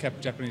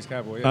 Enjoyed Japanese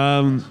Cowboy.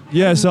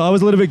 So I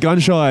was a little bit gun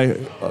shy,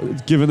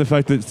 given the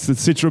fact that the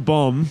Citra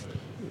Bomb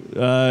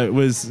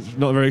was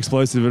not very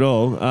explosive at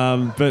all.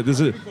 But there's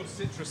a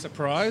Citra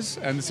Surprise,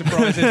 and the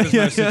surprise is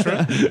there's no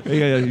Citra.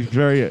 yeah,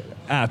 very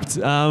apt.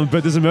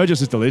 But this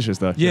Emergence is delicious,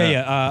 though.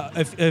 Yeah.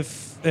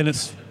 And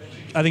it's,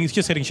 I think it's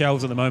just hitting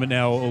shelves at the moment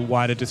now, a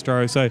wider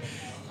distro. So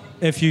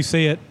if you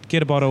see it,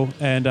 get a bottle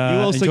and You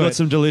also enjoy got it.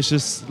 some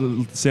delicious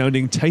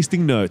sounding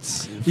tasting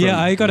notes. Yeah,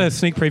 I got a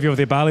sneak preview of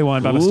their barley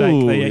wine by mistake.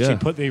 Ooh, They actually yeah.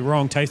 put the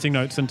wrong tasting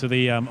notes into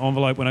the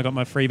envelope when I got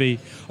my freebie.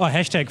 Oh,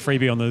 hashtag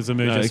freebie on the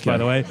Zamujis, by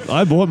the way.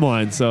 I bought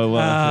mine, so.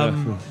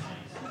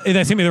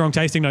 They sent me the wrong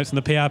tasting notes, and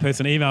the PR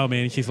person emailed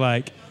me, and she's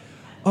like,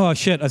 "Oh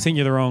shit, I sent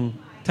you the wrong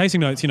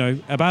tasting notes. You know,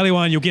 a barley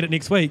wine, you'll get it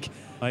next week."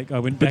 Like I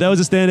went back. But that was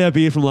a standout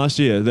beer from last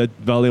year,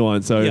 that barley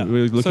wine. So Yeah.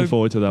 we're looking So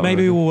forward to that.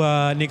 maybe one.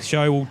 we'll next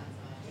show we'll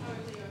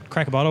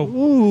crack a bottle.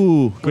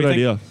 Ooh, What do good you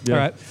idea. think? Yeah. All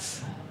right,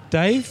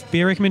 Dave,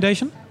 beer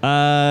recommendation?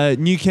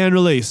 New can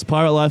release,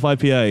 Pirate Life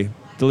IPA,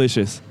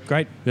 delicious.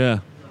 Great, Yeah.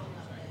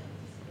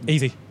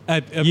 easy.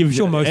 I'm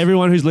sure most.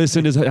 Everyone who's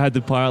listened has had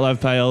the Pirate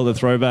Life Pale, the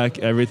throwback,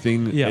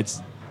 everything. Yeah.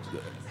 It's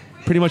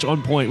pretty much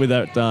on point with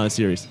that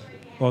series.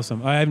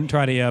 Awesome. I haven't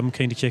tried it. I'm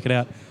keen to check it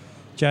out.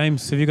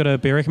 James, have you got a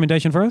beer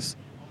recommendation for us?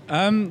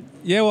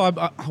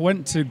 I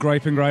went to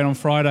Grape and Grain on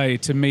Friday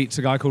to meet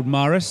a guy called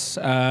Maris,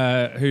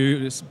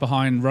 who's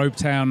behind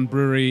Robetown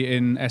Brewery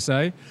in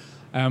SA.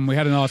 We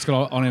had an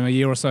article on him a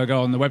year or so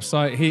ago on the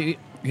website.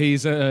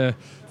 He's a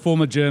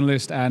former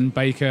journalist and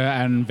baker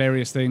and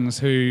various things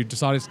who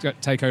decided to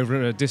take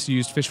over a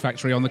disused fish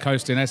factory on the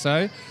coast in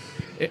SA.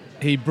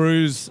 He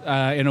brews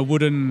in a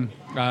wooden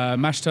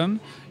mash tun,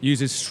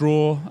 uses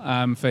straw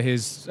for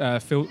his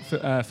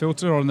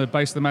filter on the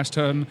base of the mash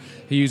tun.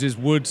 He uses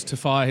wood to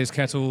fire his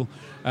kettle.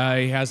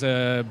 He has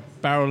a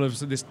barrel of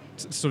this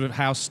sort of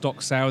house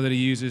stock sour that he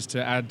uses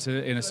to add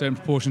to in a certain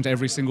proportion to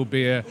every single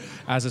beer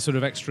as a sort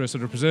of extra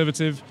sort of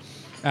preservative.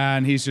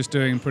 And he's just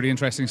doing pretty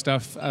interesting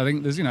stuff. I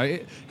think there's,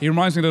 he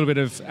reminds me a little bit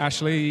of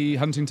Ashley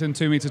Huntington,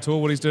 2 Metre Tall,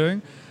 what he's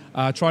doing.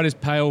 Tried his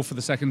pale for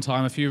the second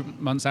time a few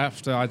months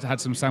after I'd had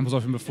some samples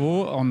of him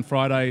before on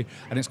Friday,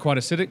 and it's quite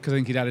acidic because I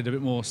think he'd added a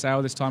bit more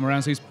sour this time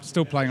around. So he's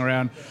still playing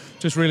around,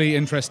 just really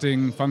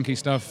interesting, funky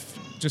stuff.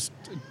 Just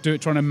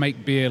trying to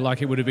make beer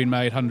like it would have been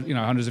made,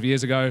 hundreds of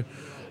years ago.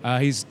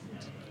 He's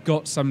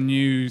got some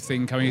new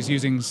thing coming. He's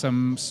using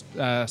some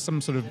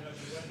sort of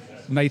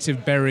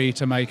native berry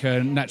to make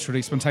a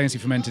naturally spontaneously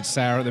fermented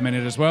sour at the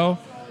minute as well.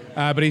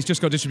 But he's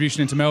just got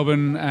distribution into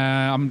Melbourne.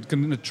 I'm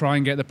going to try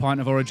and get the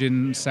Pint of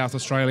Origin South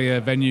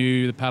Australia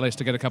venue, the Palace,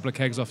 to get a couple of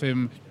kegs off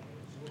him.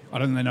 I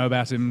don't think they know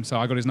about him, so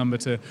I got his number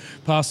to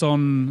pass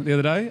on the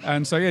other day.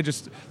 And so, there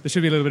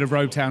should be a little bit of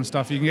Robetown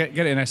stuff. You can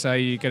get it in SA,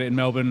 you get it in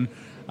Melbourne.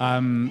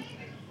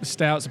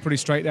 Stouts are pretty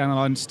straight down the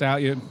line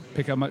stout. You don't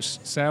pick up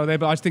much sour there,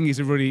 but I think he's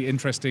a really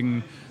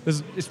interesting...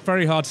 It's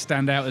very hard to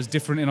stand out as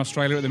different in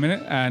Australia at the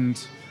minute, and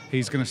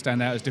he's going to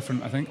stand out as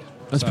different, I think.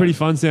 That's pretty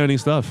fun sounding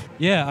stuff.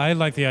 Yeah, I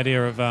like the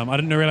idea of... I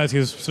didn't realise he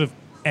was sort of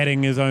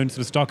adding his own sort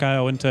of stock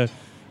ale into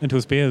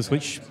his beers,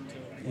 which,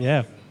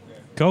 yeah,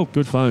 cool.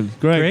 Good fun.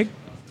 Greg?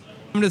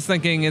 I'm just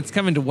thinking it's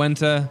coming to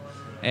winter,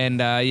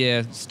 and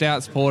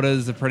stouts,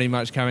 porters are pretty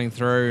much coming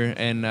through,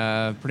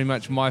 and pretty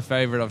much my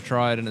favourite I've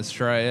tried in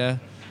Australia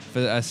for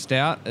a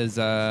stout is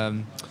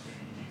the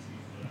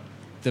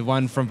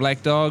one from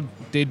Black Dog,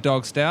 Dead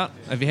Dog Stout.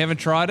 If you haven't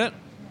tried it,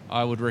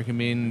 I would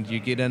recommend you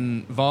get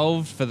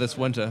involved for this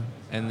winter,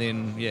 and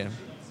then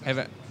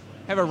have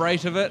a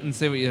rate of it and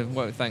see what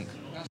you think.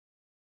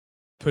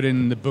 Put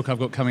in the book I've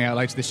got coming out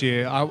later this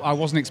year. I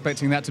wasn't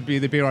expecting that to be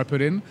the beer I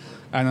put in,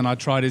 and then I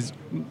tried his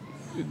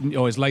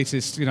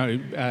latest,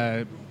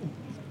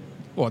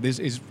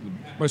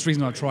 most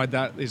recently I tried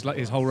that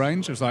his whole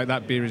range. It was like,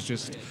 that beer is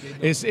just,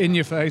 it's in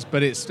your face,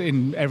 but it's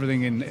in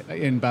everything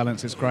in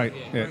balance. It's great.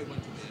 Yeah.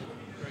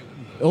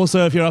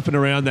 Also, if you're up and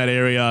around that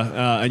area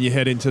and you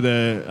head into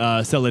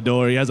the cellar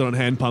door, he has it on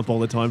hand pump all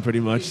the time pretty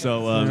much.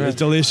 So it's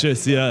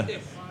delicious, yeah.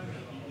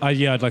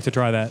 I'd like to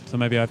try that, so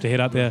maybe I have to head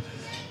up there.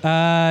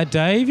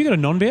 Dave, you got a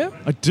non-beer?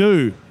 I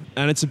do,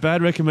 and it's a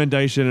bad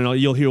recommendation, and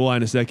you'll hear why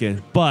in a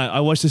second. But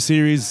I watched a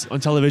series on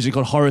television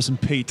called Horace and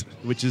Pete,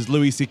 which is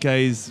Louis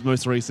C.K.'s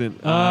most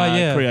recent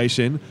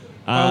creation.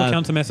 By all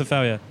accounts, a massive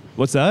failure.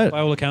 What's that?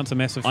 By all accounts, a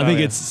massive failure. I think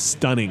it's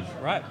stunning.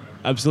 Right.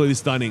 Absolutely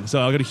stunning. So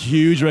I got a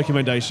huge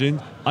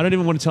recommendation. I don't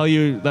even want to tell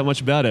you that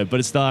much about it, but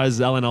it stars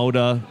Alan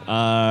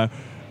Alda,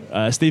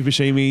 Steve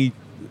Buscemi,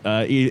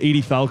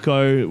 Edie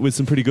Falco, with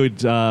some pretty good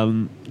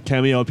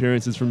cameo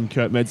appearances from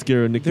Kurt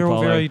Metzger and Nick They're DiPaolo.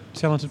 all very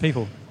talented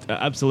people.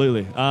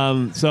 Absolutely.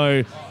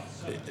 So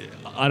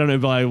I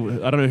don't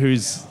know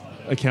who's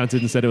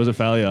accounted and said it was a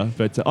failure,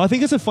 but I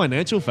think it's a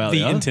financial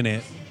failure. The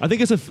internet. I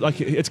think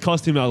it's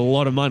cost him a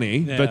lot of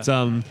money, but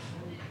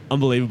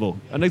unbelievable.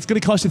 And it's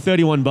going to cost you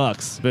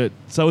 $31, but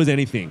so is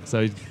anything.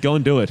 So go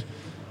and do it.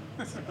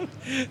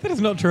 That is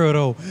not true at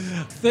all.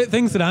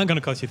 Things that aren't going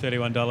to cost you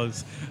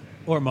 $31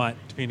 or it might,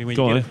 depending when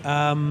Go you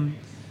on. get it.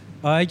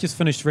 I just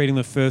finished reading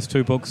the first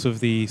 2 books of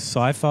the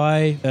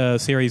sci-fi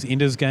series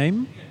Ender's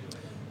Game.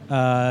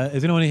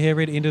 Has anyone here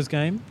read Ender's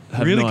Game?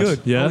 Have Really not.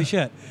 good. Yeah? Holy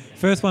shit.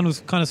 First one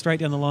was kind of straight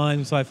down the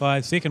line,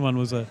 sci-fi. Second one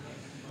was a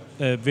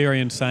very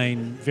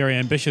insane, very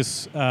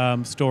ambitious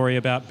story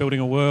about building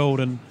a world,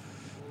 and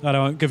I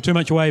don't give too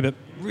much away, but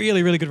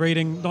really, really good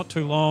reading, not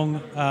too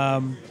long.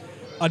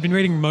 I'd been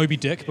reading Moby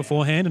Dick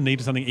beforehand and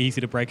needed something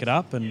easy to break it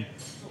up, and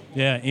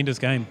yeah, Ender's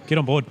Game. Get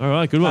on board. All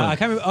right, good one. I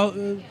can't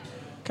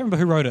remember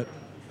who wrote it.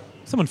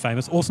 Someone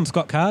famous. Orson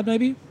Scott Card,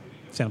 maybe?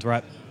 Sounds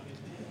right.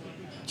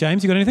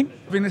 James, you got anything?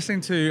 I've been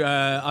listening to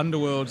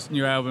Underworld's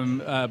new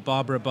album,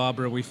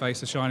 Barbara, We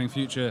Face a Shining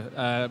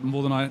Future,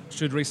 more than I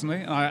should recently.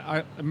 And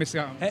I'm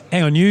missing out.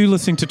 Hang on, you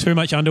listening to too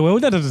much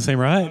Underworld? That doesn't seem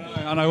right.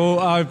 I know, well,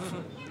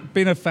 I've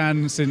been a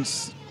fan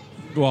since,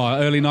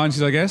 early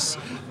 90s, I guess.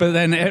 But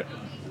then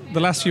the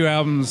last few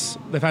albums,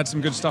 they've had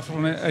some good stuff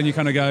on it, and you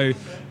kind of go,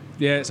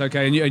 yeah, it's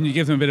okay. And you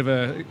give them a bit of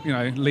a,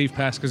 leave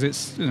pass, because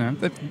it's,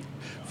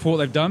 for what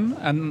they've done.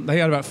 And they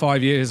had about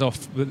 5 years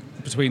off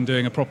between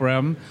doing a proper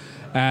album.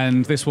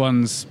 And this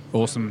one's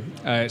awesome.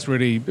 It's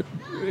really,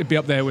 it'd be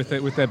up there with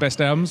their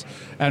best albums.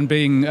 And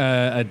being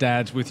a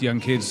dad with young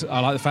kids, I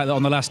like the fact that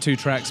on the last 2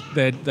 tracks,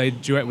 they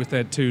duet with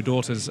their 2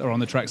 daughters are on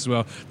the tracks as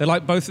well. They're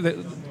like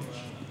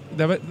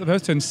they're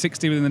both turned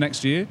 60 within the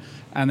next year,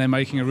 and they're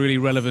making a really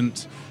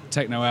relevant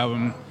techno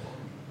album,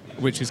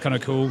 which is kind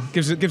of cool.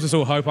 Gives us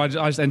all hope. I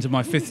just entered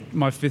my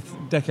fifth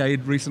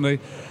decade recently,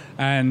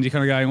 and you're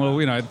kind of going,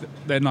 well,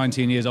 they're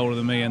 19 years older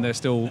than me, and they're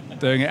still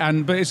doing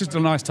it. But it's just a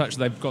nice touch.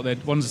 They've got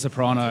one's a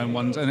soprano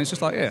and it's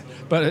just like, yeah.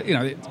 But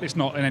it's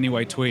not in any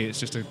way twee. It's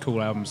just a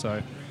cool album.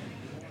 So.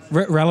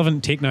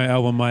 Relevant techno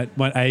album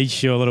might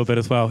age you a little bit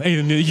as well.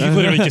 Even you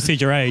literally just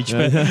said your age,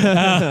 but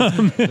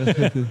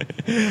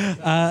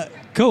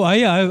cool.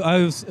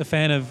 I was a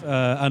fan of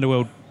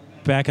Underworld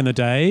back in the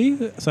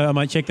day, so I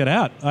might check that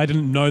out. I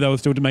didn't know they were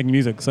still making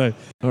music. So,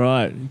 All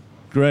right,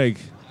 Greg.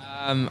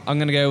 I'm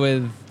going to go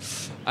with,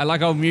 I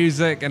like old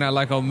music and I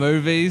like old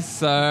movies,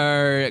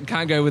 so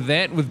can't go with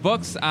that with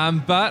books.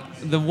 But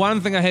the one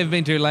thing I have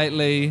been to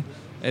lately,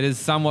 it is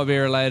somewhat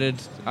very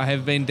related. I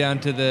have been down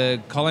to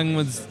the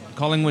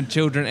Collingwood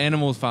Children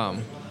Animals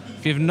Farm.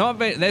 If you've not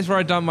been, that's where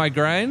I dump my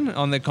grain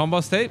on the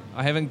compost heap.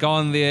 I haven't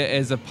gone there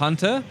as a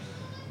punter,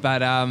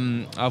 but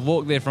I've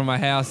walked there from my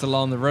house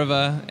along the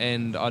river,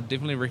 and I'd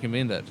definitely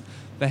recommend it.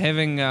 They're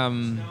having,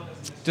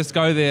 just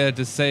go there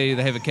to see,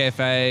 they have a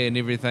cafe and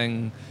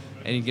everything,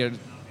 and you get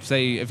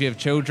see if you have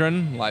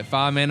children, like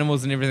farm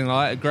animals and everything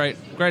like that.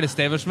 Great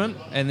establishment.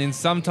 And then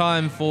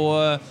sometime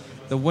for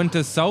the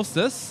winter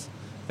solstice,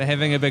 they're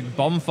having a big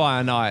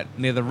bonfire night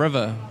near the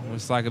river.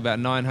 It's like about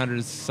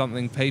 900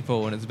 something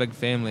people, and it's a big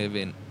family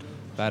event.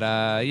 But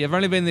I've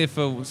only been there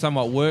for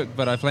somewhat work,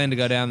 but I plan to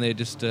go down there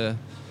just to,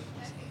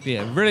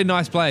 really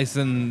nice place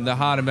in the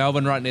heart of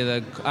Melbourne, right near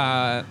the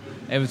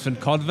Abbotsford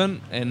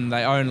Convent, and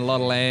they own a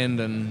lot of land,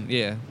 and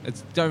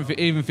don't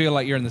even feel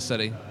like you're in the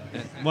city.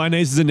 My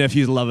nieces and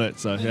nephews love it,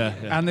 so yeah.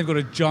 And they've got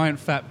a giant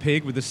fat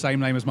pig with the same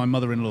name as my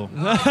mother-in-law.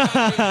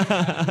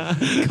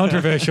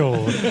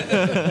 controversial.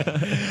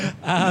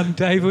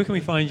 Dave, where can we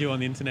find you on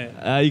the internet?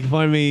 You can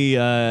find me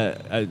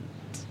at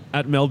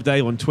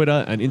MelbDave on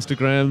Twitter and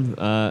Instagram,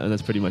 and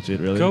that's pretty much it,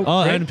 really. Cool.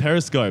 Oh, Great. and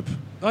Periscope.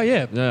 Oh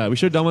yeah, Yeah, we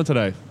should have done one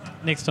today.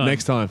 next time.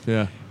 Next time,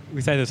 yeah. We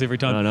say this every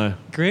time. I know.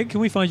 Greg, can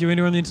we find you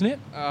anywhere on the internet?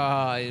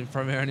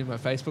 Primarily my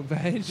Facebook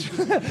page.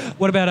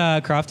 What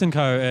about Craft &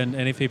 Co. and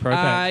FB Pro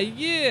Pack?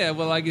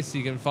 Well, I guess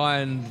you can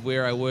find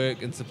where I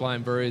work and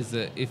supplying breweries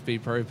at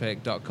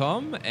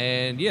fbpropack.com,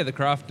 and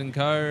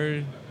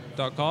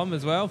thecraftandco.com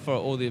as well for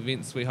all the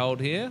events we hold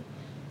here.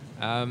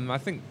 I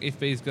think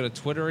FB's got a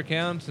Twitter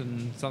account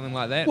and something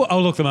like that. Well,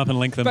 I'll look them up and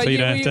link them But so you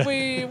don't have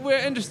to. we're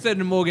interested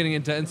in more getting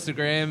into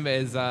Instagram,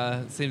 as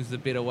it seems the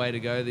better way to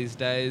go these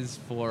days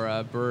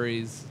for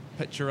breweries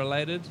picture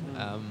related.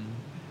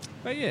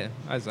 But yeah,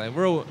 I say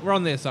we're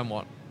on there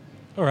somewhat.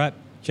 All right,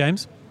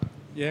 James.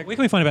 Yeah. Where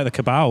can we find about the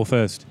Cabal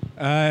first?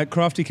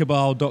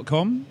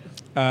 Craftycabal.com,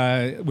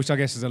 which I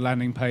guess is a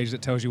landing page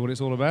that tells you what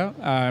it's all about.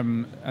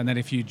 And then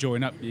if you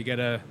join up, you get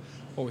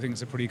what we think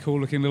is a pretty cool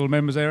looking little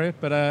members area.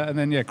 But and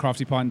then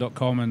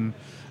craftypint.com and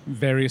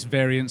various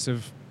variants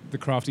of the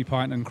Crafty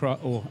Pint and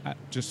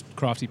just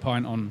Crafty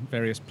Pint on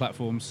various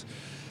platforms.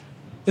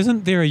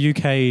 Isn't there a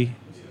UK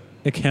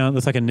account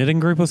that's like a knitting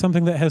group or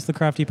something that has the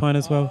Crafty Pint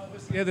as well?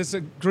 Yeah, there's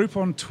a group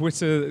on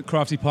Twitter,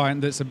 Crafty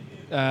Pint, that's a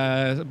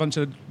bunch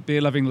of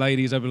beer-loving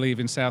ladies, I believe,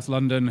 in South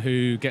London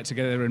who get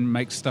together and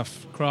make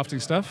stuff,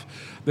 crafting stuff.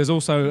 There's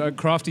also a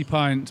Crafty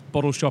Pint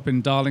bottle shop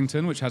in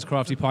Darlington, which has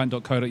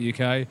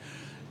craftypint.co.uk.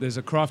 There's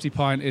a Crafty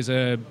Pint is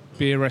a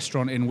beer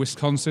restaurant in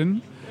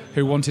Wisconsin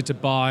who wanted to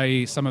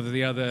buy some of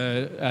the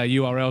other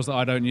URLs that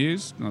I don't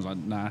use. And I was like,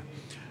 nah.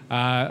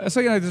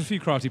 So, there's a few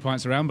Crafty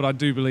Pints around, but I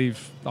do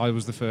believe I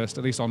was the first,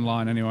 at least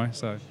online anyway.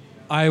 So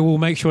I will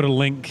make sure to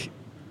link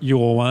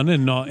your one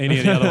and not any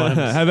of the other ones.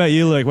 How about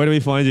you, Luke? Where do we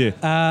find you?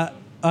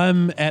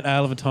 I'm at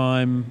Ale of a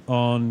Time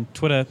on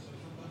Twitter,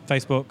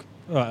 Facebook.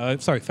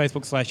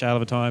 Facebook /Ale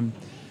of a Time.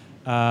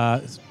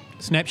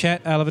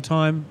 Snapchat Al of a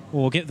Time,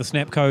 or get the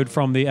snap code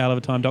from the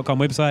alofatime.com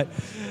website.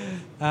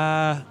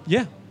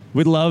 Yeah,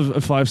 We'd love a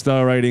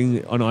 5-star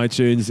rating on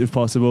iTunes if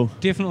possible.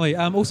 definitely.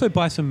 Also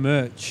buy some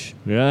merch.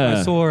 Yeah.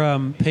 I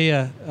saw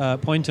Pia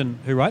Poynton,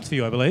 who writes for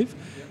you, I believe,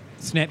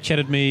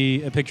 Snapchatted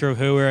me a picture of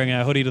her wearing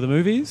our hoodie to the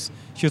movies.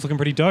 She was looking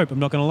pretty dope, I'm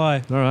not going to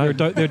lie. All right.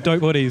 They're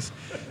dope hoodies.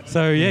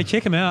 So, yeah,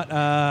 check them out,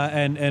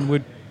 and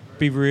we'd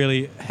be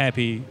really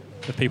happy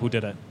if people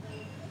did it.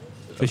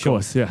 For Of sure.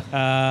 course, yeah.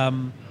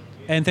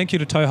 And thank you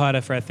to Toe Hider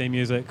for our theme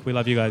music. We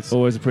love you guys.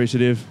 Always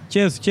appreciative.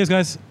 Cheers,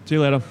 guys. See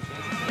you later.